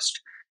quest,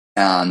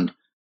 and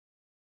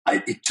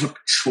it took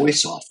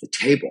choice off the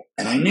table.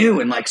 And I knew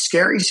in like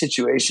scary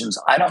situations,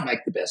 I don't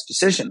make the best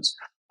decisions.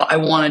 I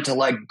wanted to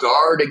like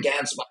guard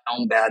against my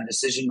own bad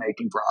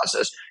decision-making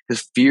process,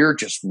 because fear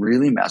just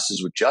really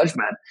messes with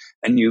judgment.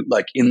 And you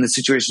like in the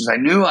situations I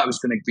knew I was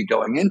going to be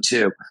going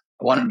into,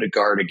 I wanted to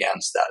guard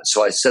against that.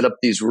 So I set up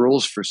these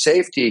rules for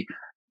safety,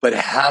 but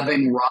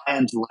having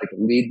Ryan to like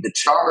lead the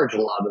charge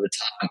a lot of the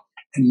time,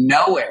 and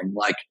knowing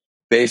like,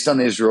 based on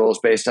these rules,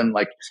 based on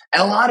like,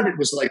 and a lot of it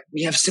was like,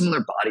 we have similar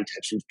body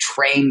types. We've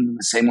trained in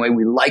the same way.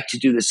 We like to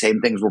do the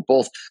same things. We're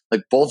both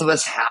like, both of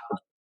us have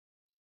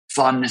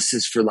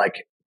fondnesses for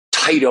like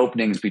tight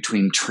openings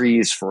between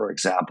trees, for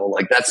example.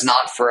 Like that's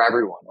not for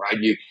everyone, right?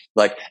 You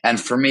like, and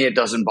for me, it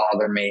doesn't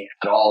bother me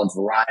at all. And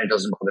for Ryan, it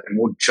doesn't bother him.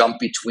 We'll jump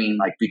between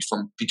like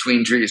from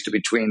between trees to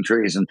between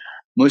trees. And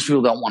most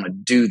people don't want to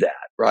do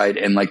that, right?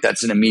 And like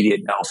that's an immediate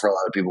no for a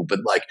lot of people. But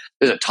like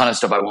there's a ton of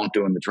stuff I won't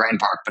do in the terrain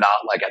park, but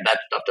like that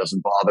stuff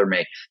doesn't bother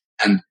me.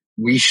 And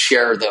we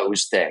share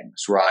those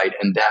things, right?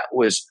 And that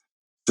was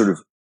sort of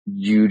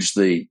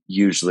hugely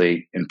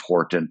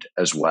important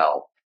as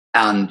well.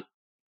 And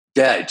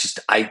yeah, just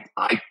I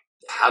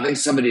having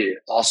somebody to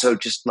also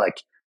just like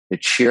to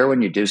cheer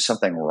when you do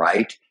something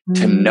right,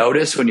 to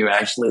notice when you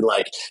actually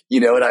like, you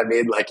know what I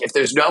mean? Like if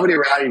there's nobody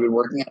around, you've been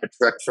working on a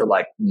trick for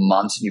like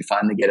months and you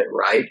finally get it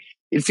right,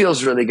 it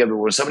feels really good. But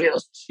when somebody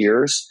else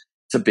cheers,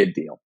 it's a big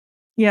deal.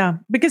 Yeah,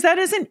 because that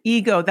isn't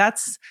ego.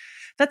 That's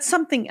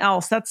something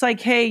else. That's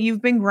like, hey,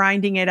 you've been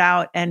grinding it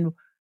out and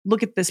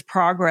look at this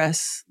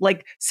progress,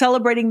 like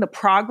celebrating the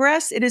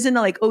progress. It isn't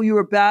like, oh, you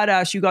were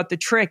badass, you got the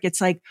trick. It's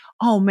like,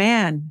 oh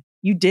man,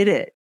 you did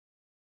it.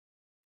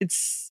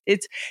 It's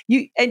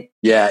you. And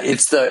yeah,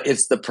 it's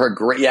the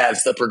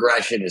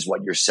progression is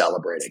what you're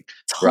celebrating.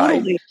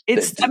 Totally. Right.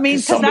 It's, I mean,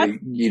 somebody,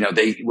 you know,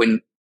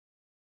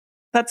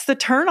 that's the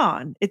turn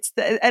on.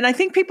 And I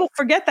think people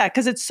forget that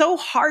because it's so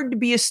hard to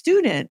be a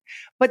student,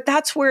 but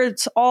that's where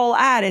it's all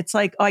at. It's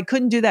like, oh, I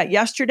couldn't do that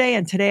yesterday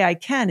and today I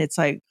can. It's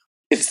like,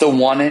 it's the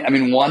one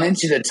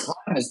inch at a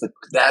time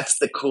that's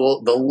the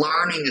cool, the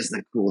learning is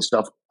the cool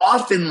stuff.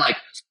 Often like,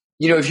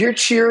 you know, if you're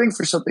cheering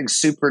for something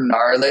super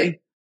gnarly,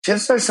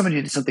 chances are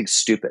somebody did something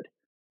stupid,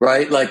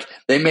 right? Like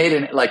they may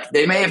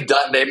have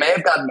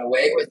gotten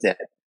away with it,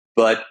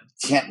 but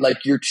like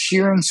you're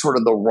cheering sort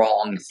of the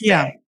wrong thing.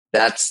 Yeah.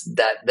 That's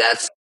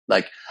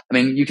like, I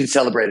mean, you can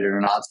celebrate it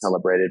or not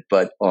celebrate it,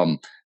 but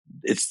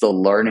it's the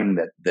learning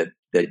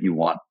that you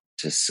want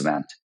to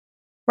cement.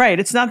 Right.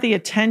 It's not the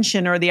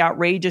attention or the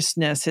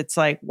outrageousness. It's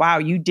like, wow,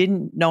 you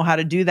didn't know how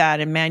to do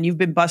that. And man, you've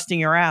been busting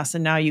your ass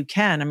and now you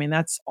can. I mean,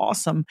 that's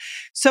awesome.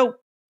 So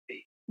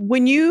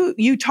when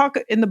you talk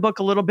in the book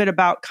a little bit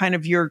about kind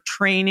of your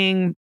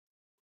training,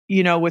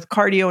 you know, with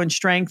cardio and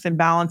strength and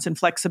balance and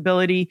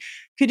flexibility,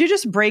 could you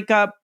just break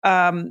up,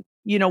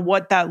 you know,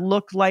 what that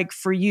looked like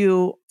for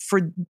you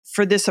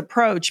for this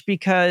approach?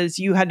 Because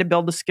you had to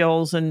build the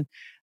skills and,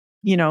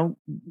 you know,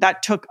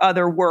 that took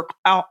other work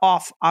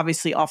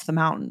obviously off the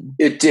mountain.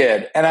 It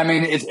did. And I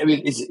mean,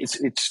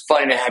 it's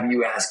funny to have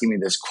you asking me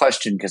this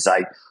question because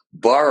I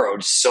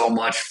borrowed so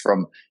much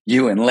from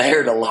you and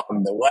Laird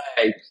along the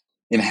way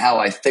in how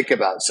I think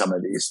about some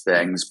of these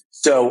things.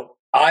 So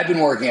I've been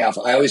working out.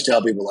 I always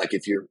tell people, like,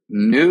 if you're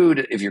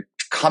if you're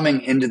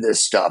coming into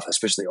this stuff,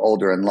 especially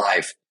older in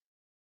life,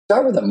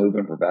 start with a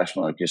movement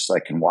professional that just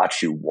like can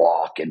watch you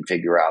walk and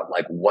figure out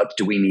like, what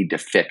do we need to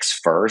fix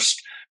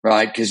first?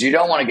 Right. Because you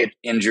don't want to get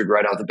injured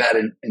right off the bat.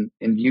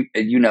 And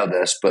you know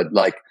this, but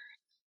like,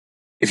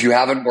 if you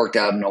haven't worked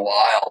out in a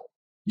while,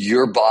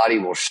 your body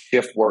will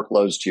shift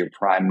workloads to your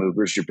prime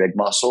movers, your big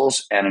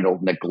muscles, and it'll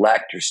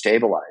neglect your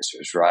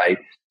stabilizers. Right.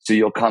 So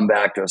you'll come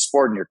back to a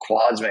sport and your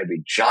quads may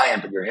be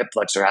giant, but your hip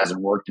flexor hasn't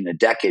worked in a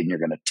decade and you're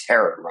going to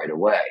tear it right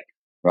away.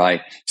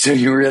 Right. So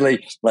you really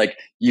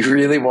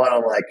want to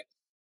like,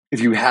 if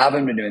you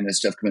haven't been doing this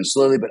stuff, come in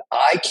slowly. But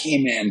I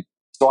came in,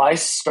 so I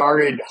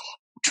started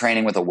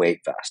training with a weight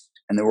vest.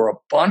 And there were a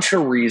bunch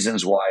of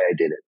reasons why I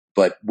did it.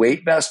 But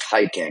weight vest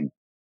hiking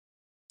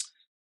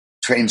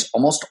trains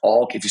almost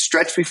all, if you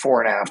stretch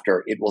before and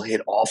after, it will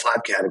hit all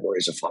 5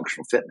 categories of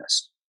functional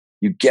fitness.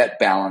 You get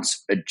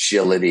balance,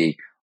 agility,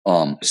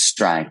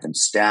 strength, and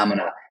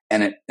stamina.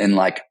 And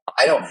like,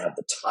 I don't have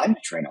the time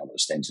to train all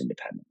those things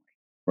independently.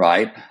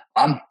 Right.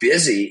 I'm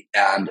busy.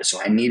 And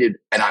so and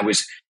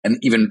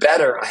even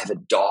better, I have a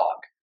dog.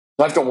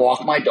 So I have to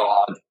walk my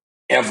dog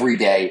every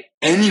day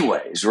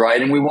anyways.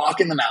 Right. And we walk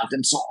in the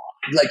mountains. So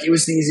like, it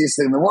was the easiest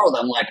thing in the world.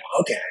 I'm like,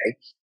 okay.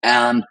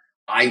 And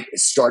I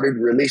started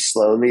really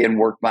slowly and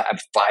worked my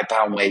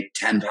 5-pound weight,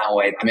 10-pound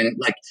weight. I mean,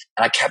 like,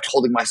 and I kept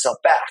holding myself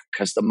back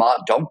because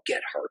don't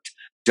get hurt.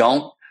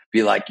 Don't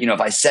be like, you know,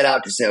 if I set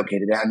out to say, okay,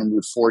 today I'm going to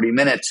do 40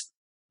 minutes,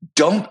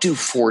 don't do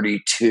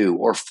 42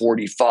 or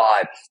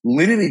 45.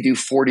 Literally do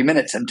 40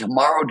 minutes and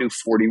tomorrow do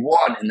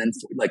 41 and then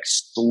like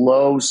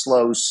slow.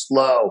 So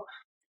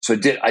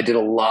I did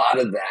a lot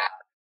of that.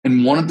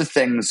 And one of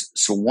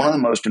the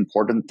most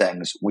important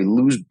things, we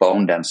lose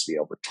bone density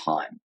over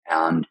time.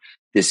 And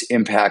this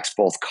impacts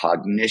both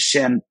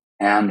cognition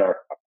and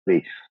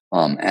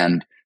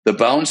and the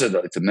bones are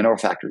the mineral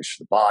factories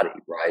for the body,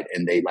 right?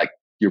 And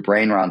your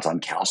brain runs on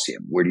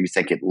calcium. Where do you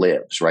think it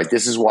lives, right?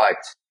 This is why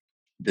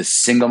the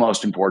single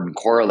most important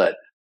correlate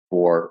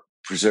for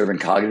preserving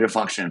cognitive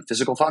function and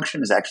physical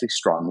function is actually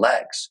strong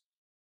legs.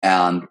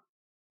 And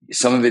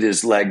some of it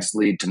is legs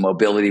lead to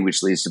mobility,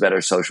 which leads to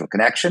better social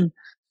connection.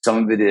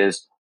 Some of it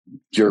is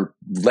your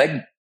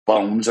leg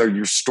bones are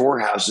your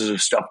storehouses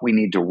of stuff we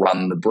need to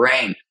run the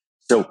brain.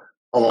 So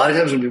a lot of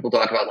times when people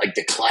talk about like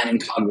declining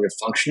cognitive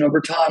function over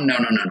time, no.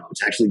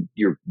 It's actually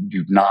you're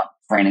not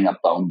training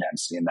up bone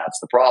density, and that's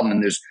the problem.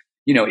 And there's,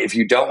 if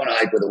you don't want to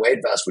hike with a weight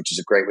vest, which is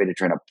a great way to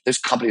train up, there's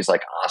companies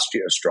like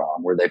OsteoStrong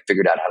where they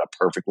figured out how to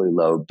perfectly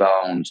load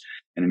bones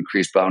and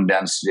increase bone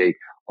density.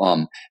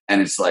 And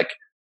it's like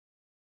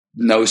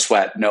no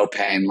sweat, no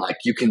pain. Like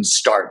you can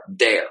start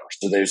there.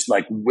 So there's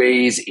like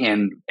ways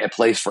in a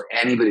place for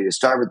anybody to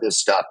start with this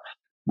stuff.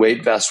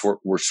 Weight vests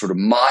were sort of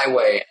my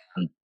way.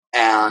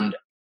 And,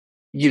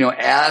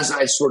 as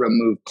I sort of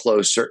moved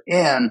closer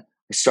in,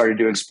 I started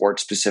doing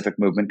sport specific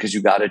movement because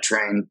you got to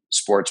train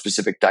sport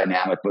specific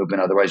dynamic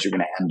movement. Otherwise you're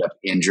going to end up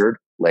injured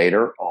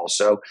later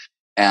also.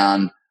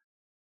 And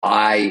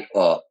I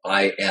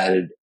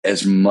added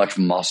as much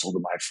muscle to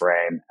my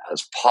frame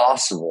as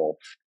possible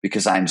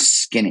because I'm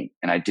skinny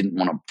and I didn't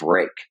want to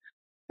break.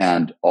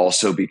 And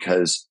also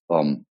because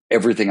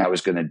everything I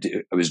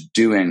was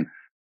doing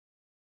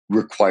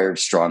required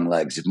strong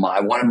legs.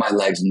 I wanted my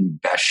legs in the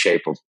best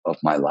shape of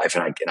my life,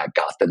 and I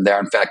got them there.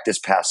 In fact, this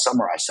past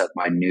summer, I set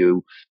my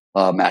new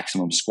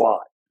maximum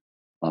squat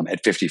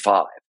at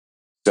 55.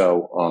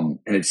 So,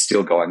 and it's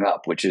still going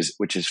up, which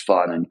is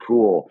fun and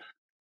cool.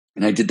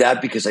 And I did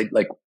that because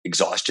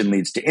exhaustion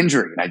leads to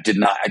injury. And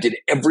I did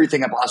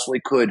everything I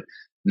possibly could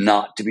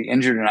not to be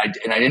injured. And I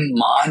didn't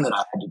mind that I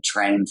had to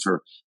train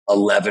for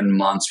 11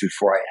 months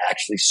before I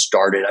actually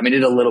started. I mean, I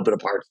did a little bit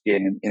of park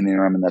skiing in the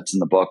interim, and that's in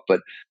the book,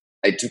 but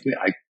it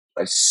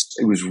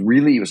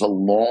was a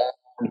long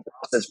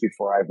process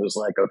before I was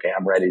like, okay,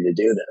 I'm ready to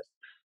do this,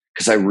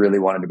 because I really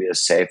wanted to be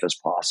as safe as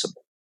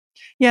possible.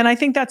 Yeah, and I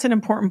think that's an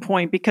important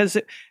point, because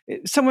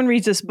someone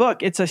reads this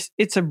book, it's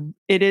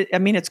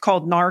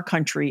called Gnar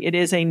Country. It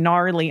is a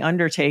gnarly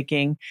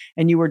undertaking,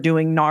 and you were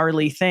doing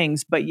gnarly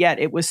things, but yet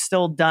it was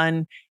still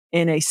done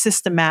in a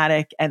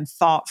systematic and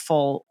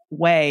thoughtful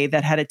way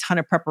that had a ton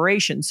of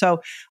preparation. So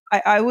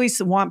I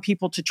always want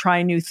people to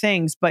try new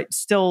things, but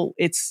still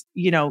it's,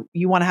 you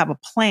want to have a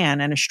plan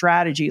and a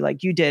strategy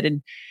like you did.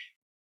 And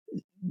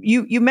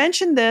you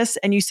mentioned this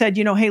and you said,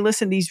 hey,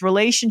 listen, these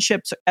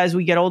relationships as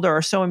we get older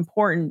are so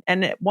important.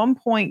 And at one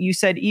point you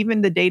said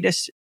even the data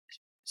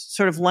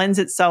sort of lends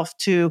itself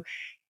to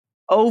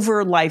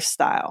over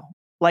lifestyle,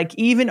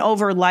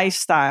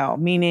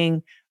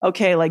 meaning,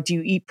 okay, like, do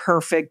you eat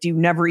perfect? Do you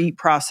never eat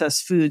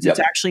processed foods? Yep. It's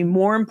actually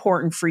more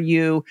important for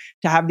you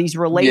to have these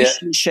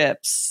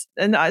relationships.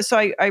 Yeah. And so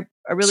I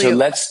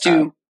really,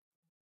 so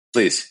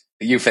please,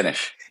 you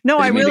finish. No,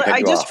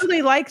 I just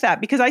really like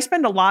that, because I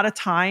spend a lot of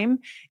time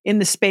in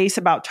the space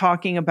about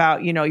talking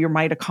about, your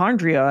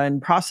mitochondria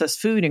and processed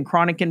food and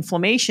chronic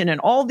inflammation and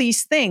all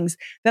these things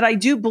that I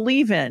do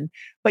believe in.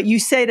 But you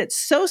said it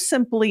so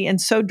simply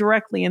and so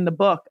directly in the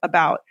book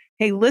about,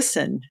 hey,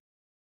 listen,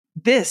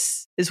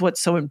 this is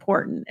what's so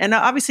important. And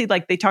obviously,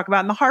 like they talk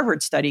about in the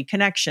Harvard study,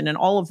 connection and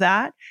all of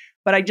that.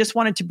 But I just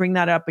wanted to bring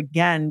that up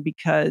again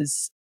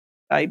because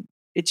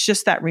it's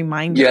just that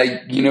reminder.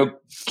 Yeah,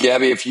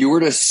 Gabby, if you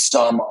were to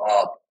sum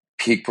up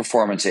peak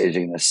performance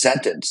aging in a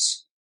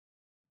sentence,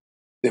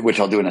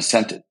 which I'll do in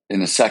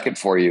a second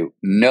for you,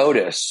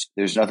 notice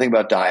there's nothing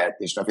about diet.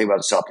 There's nothing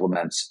about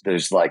supplements.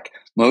 There's like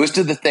most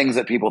of the things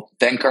that people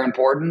think are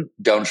important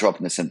don't show up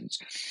in the sentence.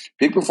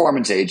 Peak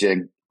performance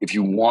aging, if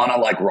you want to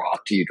like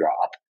rock till you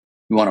drop,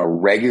 you want to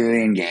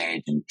regularly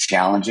engage in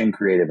challenging,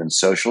 creative, and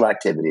social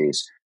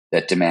activities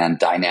that demand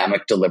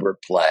dynamic,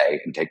 deliberate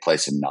play and take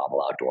place in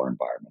novel outdoor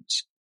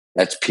environments.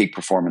 That's peak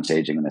performance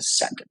aging in a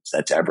sentence.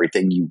 That's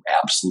everything you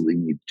absolutely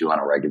need to do on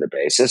a regular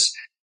basis.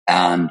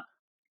 And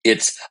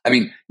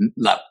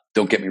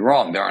don't get me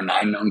wrong, there are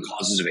 9 known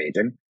causes of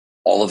aging.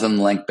 All of them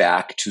link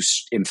back to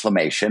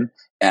inflammation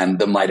and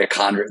the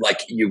mitochondria.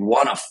 Like, you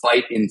want to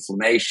fight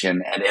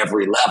inflammation at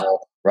every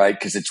level, right?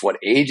 Because it's what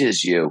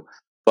ages you.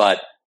 But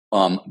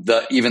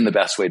even the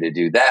best way to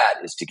do that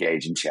is to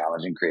engage in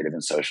challenging, creative,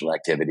 and social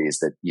activities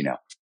that,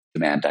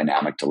 demand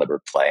dynamic,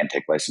 deliberate play and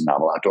take place in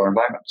novel outdoor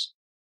environments.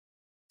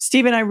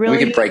 Stephen, we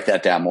can break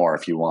that down more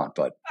if you want,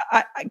 but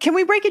can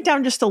we break it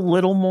down just a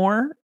little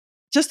more?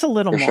 Just a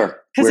little more. Sure.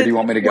 Where do you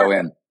want me to go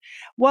in?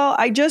 Well,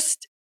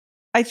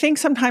 I think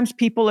sometimes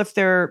people, if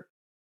they're,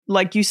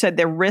 like you said,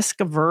 they're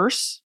risk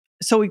averse.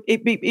 So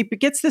it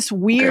gets this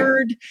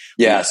weird. Okay.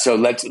 Yeah. So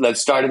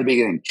let's start at the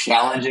beginning.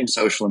 Challenging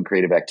social and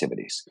creative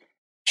activities.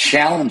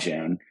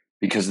 Challenging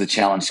because the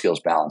challenge skills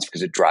balance,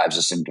 because it drives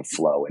us into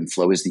flow. And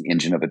flow is the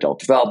engine of adult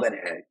development.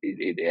 And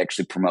it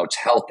actually promotes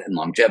health and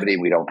longevity.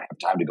 We don't have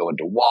time to go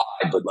into why,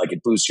 but like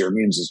it boosts your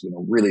immune system in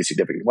a really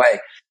significant way.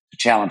 The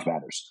challenge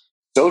matters.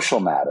 Social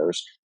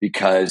matters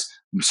because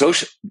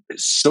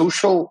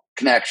social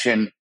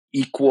connection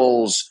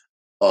equals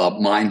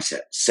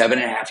mindset.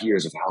 7.5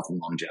 years of health and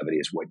longevity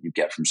is what you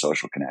get from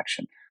social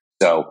connection.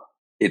 So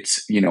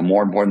it's,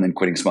 more important than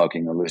quitting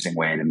smoking or losing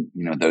weight and,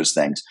 those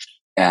things.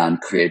 And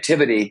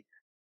creativity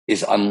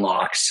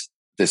unlocks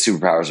the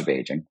superpowers of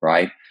aging,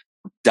 right?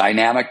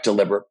 Dynamic,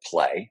 deliberate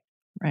play.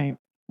 Right.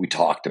 We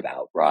talked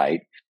about,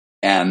 right?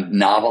 And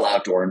novel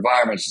outdoor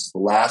environments is the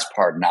last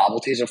part.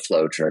 Novelty is a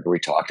flow trigger. We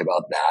talked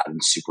about that and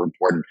super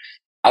important.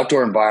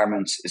 Outdoor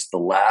environments is the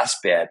last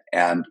bit.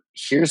 And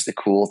here's the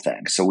cool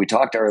thing. So we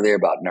talked earlier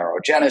about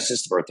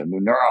neurogenesis, the birth of new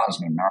neurons,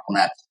 new neural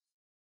nets.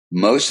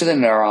 Most of the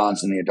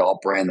neurons in the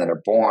adult brain that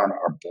are born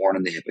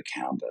in the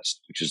hippocampus,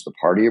 which is the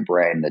part of your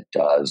brain that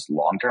does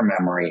long-term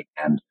memory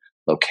and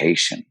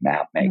location,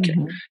 map making.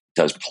 Mm-hmm. It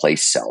does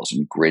place cells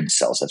and grid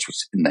cells. That's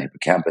what's in the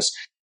hippocampus.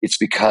 It's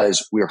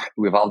because we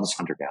evolved as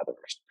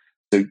hunter-gatherers.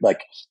 So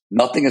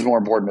nothing is more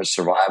important to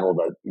survival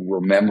than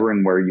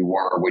remembering where you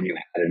were when you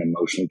had an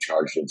emotionally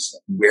charged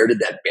incident. Where did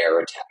that bear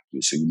attack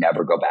you so you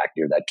never go back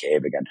near that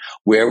cave again?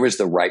 Where was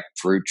the ripe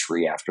fruit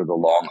tree after the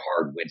long,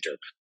 hard winter?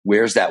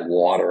 Where's that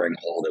watering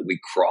hole that we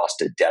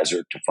crossed a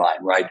desert to find,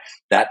 right?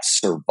 That's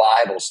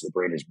survival, so the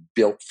brain is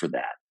built for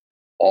that.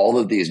 All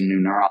of these new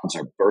neurons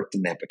are birthed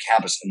in the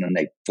hippocampus, and then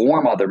they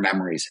form other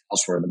memories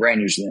elsewhere in the brain.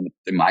 Usually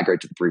they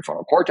migrate to the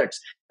prefrontal cortex,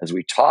 as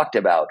we talked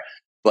about.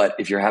 But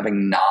if you're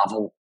having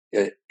novel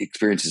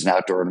experiences in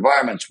outdoor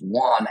environments,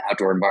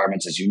 outdoor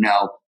environments, as you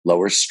know,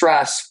 lowers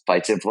stress,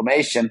 fights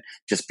inflammation,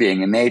 just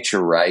being in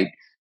nature, right?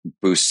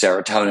 Boosts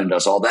serotonin,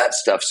 does all that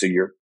stuff. So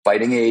you're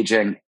fighting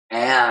aging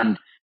and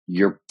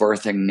you're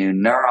birthing new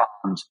neurons,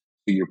 so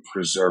you're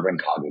preserving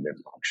cognitive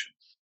function.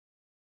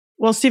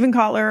 Well, Stephen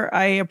Kotler,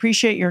 I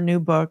appreciate your new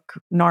book,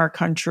 Gnarly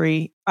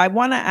Country. I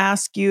want to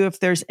ask you if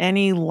there's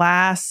any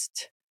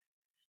last,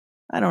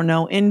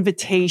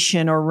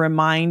 invitation or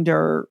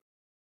reminder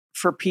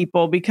for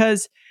people,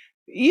 because,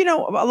 a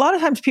lot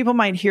of times people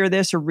might hear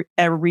this or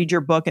read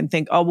your book and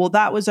think, oh, well,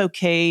 that was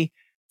okay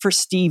for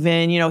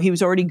Stephen. He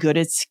was already good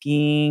at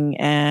skiing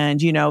and,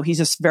 he's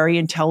a very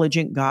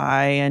intelligent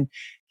guy and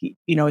he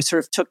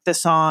sort of took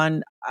this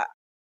on.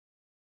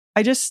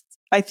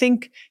 I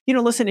think,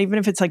 listen, even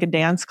if it's like a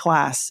dance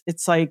class,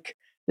 it's like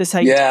this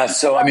idea. Yeah.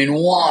 So,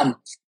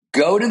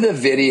 go to the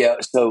video.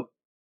 So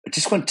I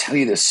just want to tell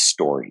you this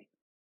story.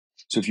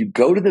 So if you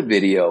go to the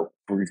video,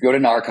 or if you go to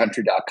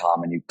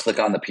gnarlycountry.com and you click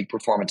on the Peak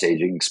Performance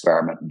Aging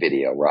Experiment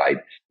video, right?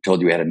 I told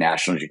you we had a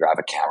National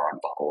Geographic camera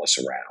and follow us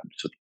around.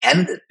 So at the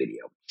end of the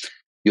video,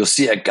 you'll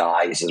see a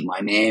guy. He says, my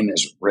name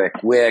is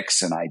Rick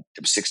Wicks, and I'm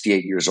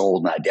 68 years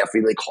old, and I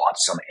definitely caught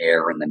some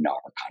air in the Gnarly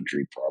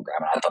Country program.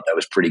 And I thought that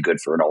was pretty good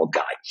for an old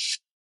guy.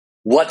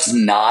 What's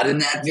not in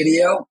that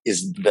video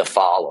is the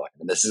following.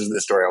 And this is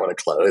the story I want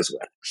to close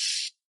with.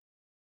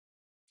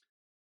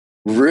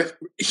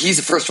 He's,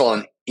 first of all,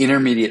 an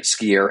intermediate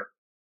skier,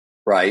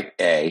 right?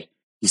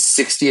 He's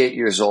 68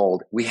 years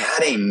old. We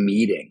had a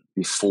meeting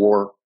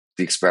before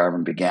the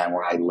experiment began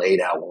where I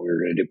laid out what we were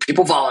going to do.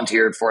 People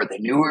volunteered for it. They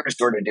knew we were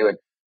going to do it.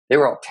 They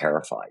were all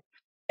terrified.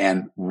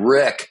 And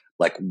Rick,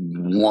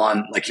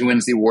 he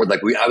wins the award.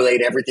 I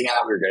laid everything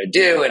out we were going to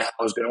do and how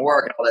it was going to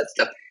work and all that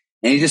stuff.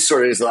 And he just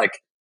sort of is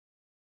like,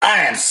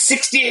 I am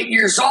 68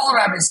 years old.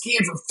 I've been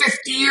skiing for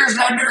 50 years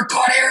and I've never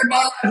caught air in my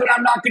life and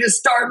I'm not going to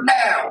start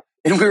now.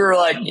 And we were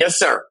like, yes,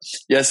 sir.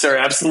 Yes, sir.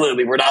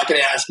 Absolutely. We're not going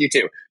to ask you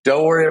to.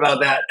 Don't worry about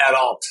that at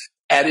all.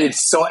 And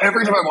it's so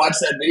every time I watch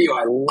that video,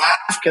 I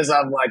laugh because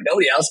I'm like,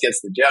 nobody else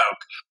gets the joke.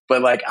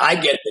 But I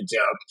get the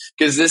joke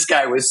because this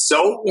guy was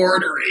so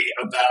ornery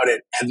about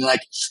it. And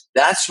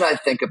that's what I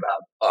think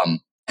about.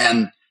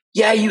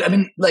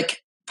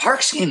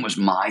 Park skiing was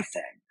my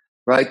thing,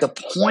 right? The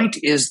point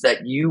is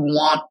that you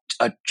want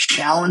a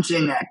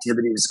challenging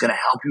activity that's going to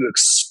help you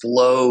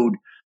explode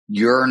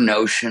your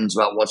notions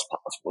about what's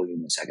possible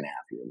in the second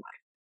half of your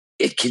life.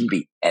 It can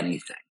be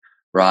anything,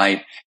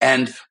 right?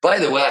 And by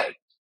the way,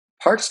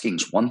 park skiing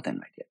is one thing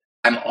I did.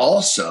 I'm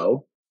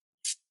also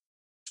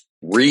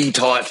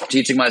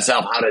teaching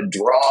myself how to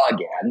draw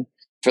again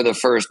for the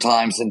first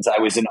time since I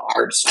was in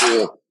art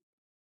school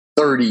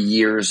 30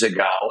 years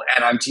ago.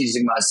 And I'm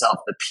teaching myself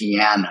the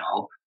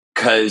piano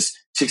because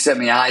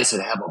Csikszentmihalyi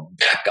said have a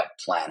backup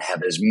plan,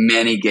 have as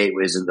many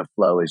gateways into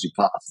flow as you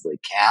possibly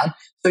can.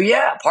 So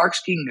yeah, park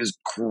skiing is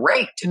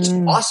great. It's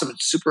awesome.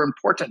 It's super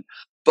important.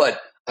 But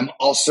I'm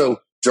also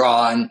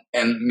drawing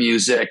and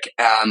music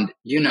and,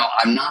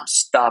 I'm not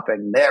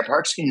stopping there.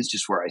 Park skiing is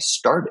just where I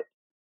started.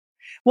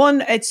 Well,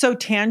 and it's so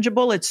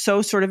tangible. It's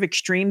so sort of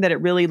extreme that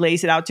it really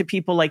lays it out to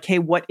people like, hey,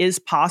 what is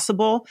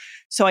possible?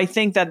 So I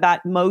think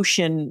that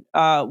motion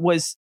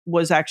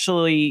was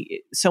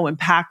actually so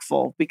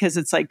impactful because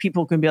it's like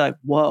people can be like,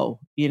 whoa,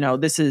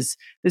 this is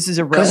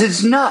a real. Because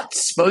it's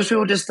nuts. Most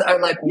people just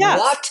are like,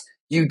 what?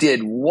 You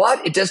did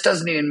what? It just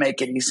doesn't even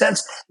make any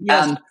sense.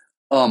 Yes.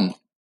 And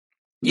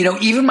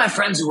even my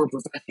friends who were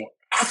professional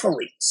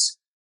athletes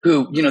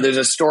who, there's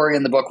a story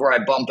in the book where I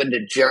bump into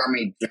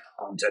Jeremy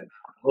Jones at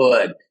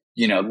Hood,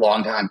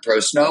 longtime pro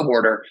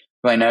snowboarder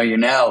who I know you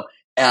know.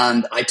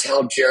 And I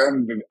tell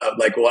Jeremy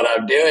like what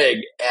I'm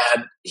doing,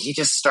 and he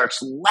just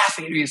starts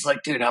laughing at me. He's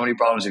like, dude, how many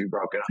problems have you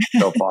broken up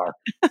so far?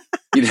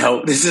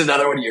 This is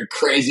another one of your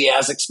crazy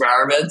ass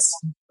experiments,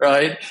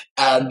 right?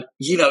 And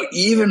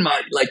even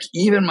my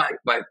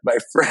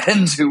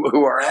friends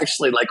who are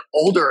actually like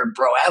older and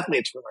pro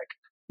athletes were like,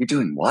 "You're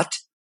doing what?"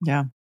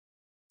 Yeah,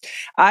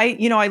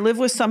 I live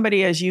with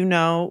somebody, as you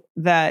know,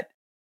 that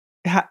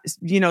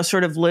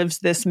sort of lives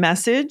this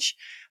message.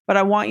 But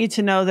I want you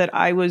to know that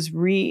I was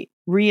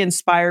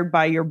re-inspired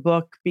by your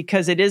book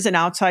because it is an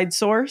outside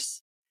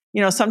source.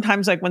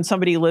 Sometimes like when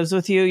somebody lives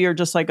with you, you're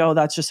just like, oh,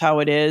 that's just how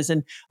it is.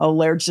 And oh,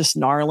 Laird's just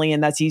gnarly.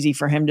 And that's easy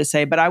for him to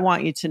say. But I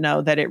want you to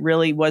know that it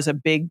really was a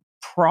big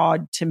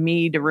prod to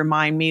me to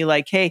remind me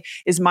like, hey,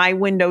 is my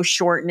window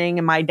shortening?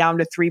 Am I down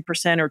to 3%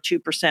 or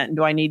 2%? And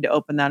do I need to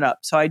open that up?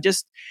 So I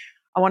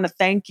want to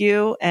thank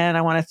you. And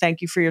I want to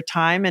thank you for your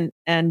time.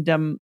 And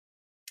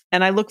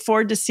I look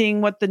forward to seeing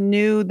what the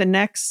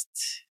next,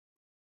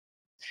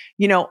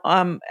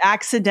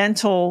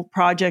 accidental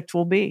project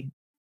will be.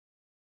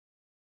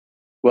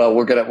 Well,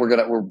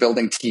 we're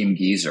building Team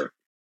Geezer.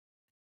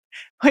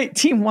 Wait,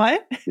 Team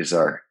what?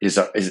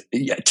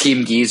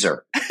 Team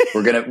Geezer.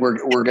 We're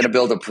gonna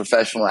build a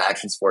professional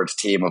action sports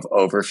team of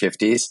over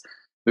 50s.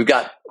 We've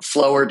got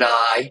Flow or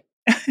Die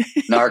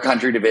in our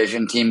country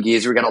division, Team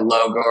Geezer. We got a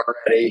logo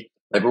already.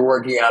 Like we're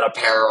working out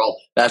apparel.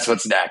 That's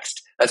what's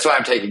next. That's why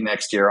I'm taking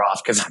next year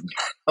off because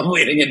I'm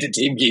leading into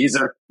Team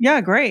Geezer.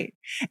 Yeah, great.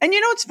 And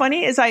what's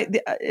funny is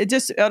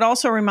it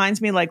also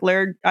reminds me like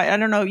Laird. I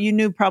don't know. You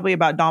knew probably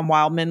about Don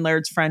Wildman,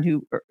 Laird's friend,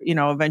 who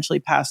eventually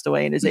passed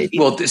away in his 80s.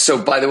 Well,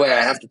 so by the way,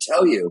 I have to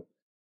tell you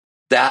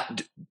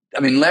that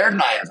Laird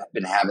and I have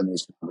been having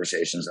these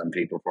conversations on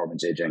peak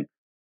performance aging.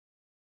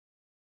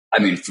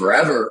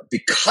 Forever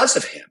because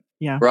of him.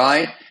 Yeah.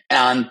 Right.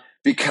 And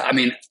because I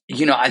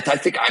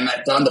think I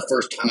met Don the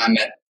first time I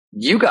met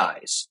you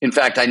guys. In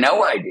fact, I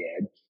know I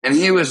did. And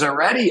he was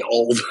already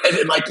old.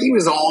 Like he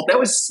was old.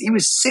 He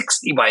was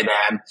 60 by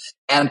then.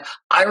 And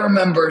I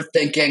remember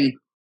thinking,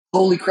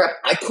 holy crap,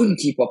 I couldn't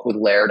keep up with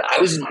Laird. I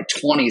was in my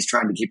 20s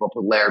trying to keep up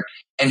with Laird.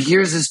 And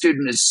here's this dude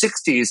in his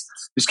 60s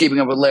who's keeping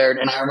up with Laird.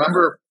 And I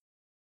remember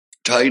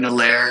talking to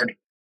Laird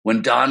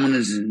when Don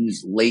was in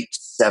his late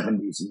 70s.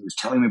 And he was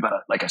telling me about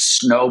a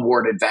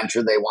snowboard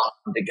adventure they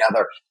wanted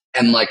together.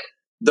 And like,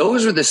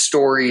 those are the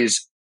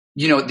stories,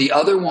 the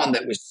other one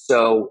that was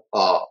so,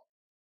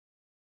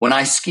 when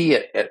I ski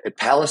at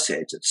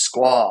Palisades at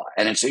Squaw,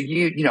 and it's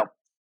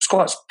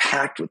Squaw is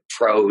packed with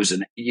pros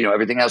and,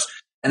 everything else.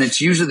 And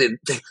it's usually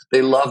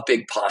they love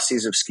big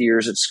posses of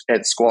skiers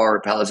at Squaw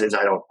or Palisades.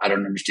 I don't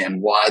understand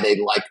why they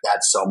like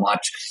that so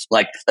much.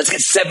 Like, let's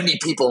get 70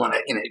 people in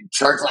a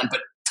charge line.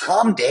 But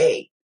Tom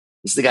Day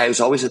is the guy who's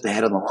always at the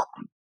head of the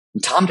line.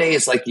 And Tom Day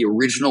is like the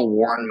original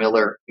Warren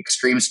Miller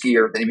extreme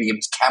skier. Then he became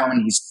his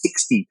cameraman. He's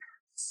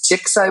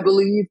 66, I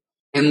believe.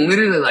 And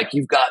literally, like,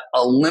 you've got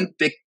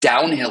Olympic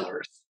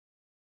downhillers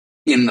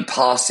in the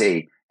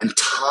posse, and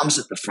Tom's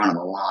at the front of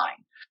the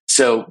line.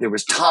 So there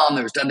was Tom,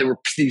 there was Don, there were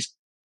these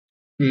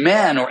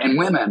men and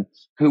women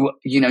who,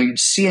 you'd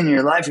see in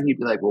your life and you'd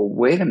be like, well,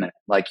 wait a minute.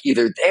 Like,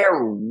 either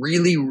they're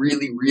really,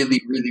 really,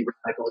 really, really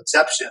radical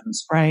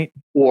exceptions, right,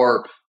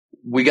 or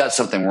we got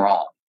something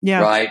wrong.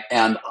 Yeah. Right.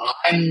 And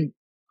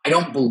I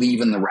don't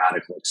believe in the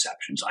radical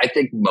exceptions. I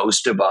think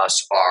most of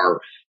us are,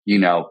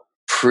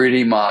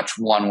 pretty much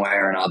one way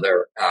or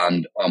another.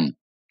 And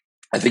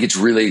I think it's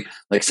really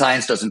like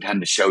science doesn't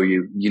tend to show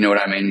you, you know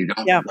what I mean? You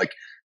don't like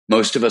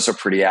most of us are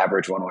pretty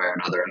average one way or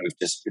another. And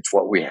it's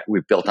what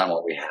we've built on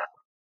what we have.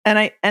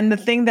 And the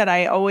thing that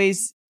I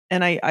always,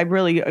 and I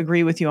really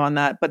agree with you on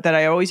that, but that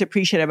I always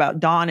appreciate about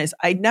Don is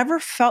I never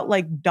felt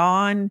like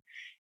Don,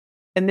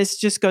 and this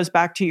just goes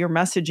back to your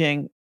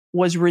messaging,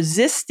 was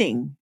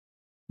resisting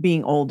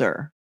being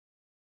older.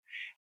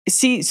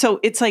 See,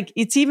 so it's like,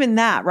 it's even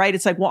that, right?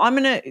 It's like, well,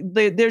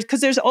 there's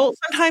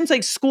sometimes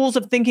like schools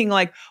of thinking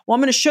like, well,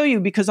 I'm going to show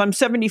you because I'm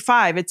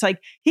 75. It's like,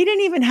 he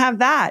didn't even have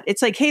that.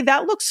 It's like, hey,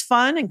 that looks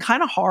fun and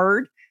kind of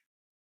hard.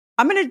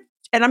 I'm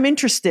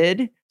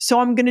interested.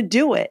 So I'm going to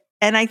do it.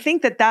 And I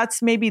think that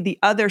that's maybe the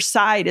other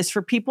side is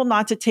for people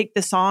not to take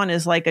this on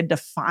as like a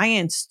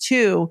defiance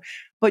too,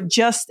 but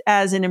just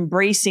as an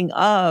embracing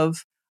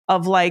of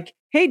like,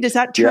 hey, does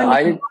that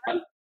turn,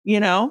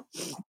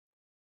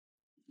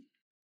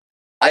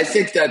 I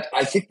think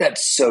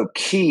that's so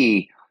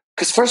key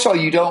because first of all,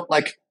 you don't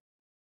like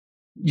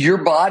your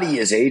body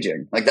is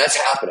aging, like that's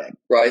happening,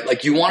 right?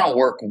 Like you want to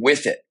work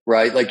with it,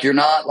 right? Like you're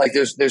not like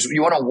there's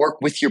you want to work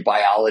with your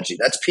biology.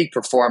 That's peak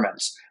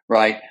performance,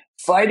 right?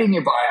 Fighting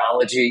your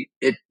biology,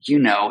 it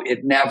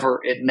never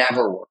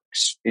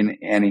works in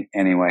any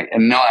way.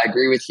 And no, I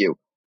agree with you.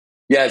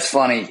 Yeah, it's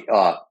funny.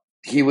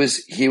 He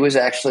was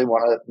actually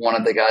one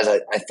of the guys I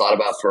thought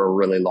about for a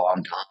really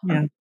long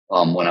time.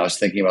 Yeah. When I was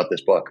thinking about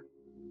this book.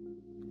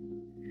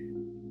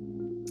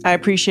 I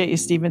appreciate you,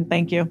 Stephen.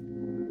 Thank you.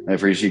 I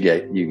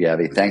appreciate you,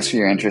 Gabby. Thanks for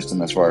your interest in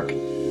this work.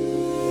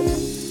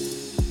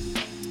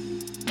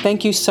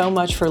 Thank you so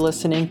much for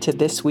listening to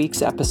this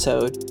week's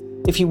episode.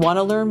 If you want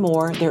to learn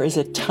more, there is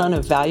a ton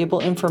of valuable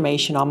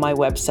information on my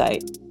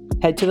website.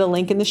 Head to the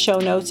link in the show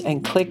notes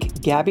and click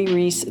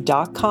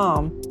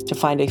gabbyreese.com to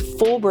find a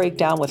full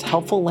breakdown with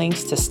helpful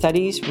links to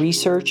studies,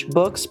 research,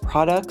 books,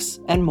 products,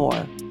 and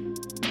more.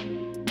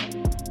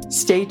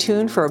 Stay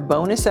tuned for a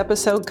bonus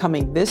episode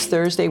coming this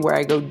Thursday where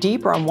I go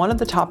deeper on one of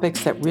the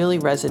topics that really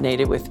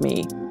resonated with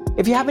me.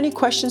 If you have any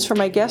questions for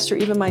my guest or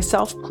even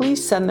myself,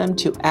 please send them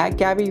to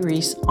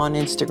 @GabbyReese on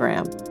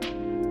Instagram.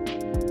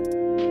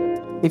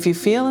 If you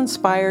feel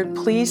inspired,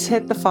 please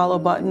hit the follow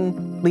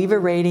button, leave a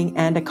rating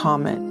and a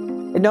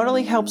comment. It not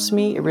only helps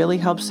me, it really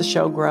helps the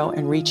show grow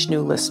and reach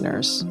new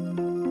listeners.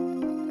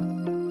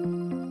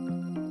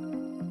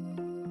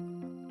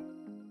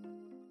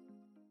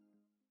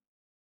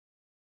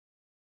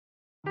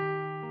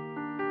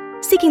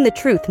 Seeking the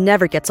truth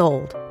never gets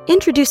old.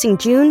 Introducing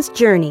June's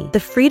Journey, the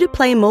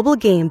free-to-play mobile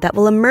game that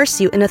will immerse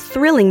you in a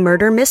thrilling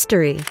murder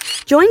mystery.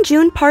 Join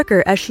June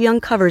Parker as she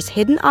uncovers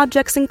hidden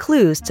objects and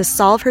clues to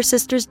solve her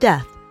sister's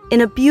death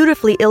in a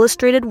beautifully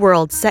illustrated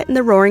world set in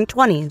the Roaring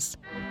 '20s.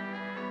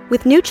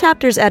 With new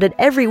chapters added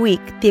every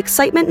week, the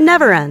excitement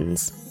never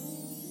ends.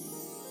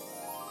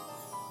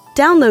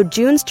 Download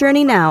June's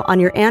Journey now on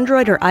your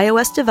Android or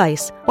iOS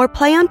device or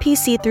play on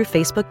PC through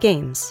Facebook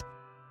Games.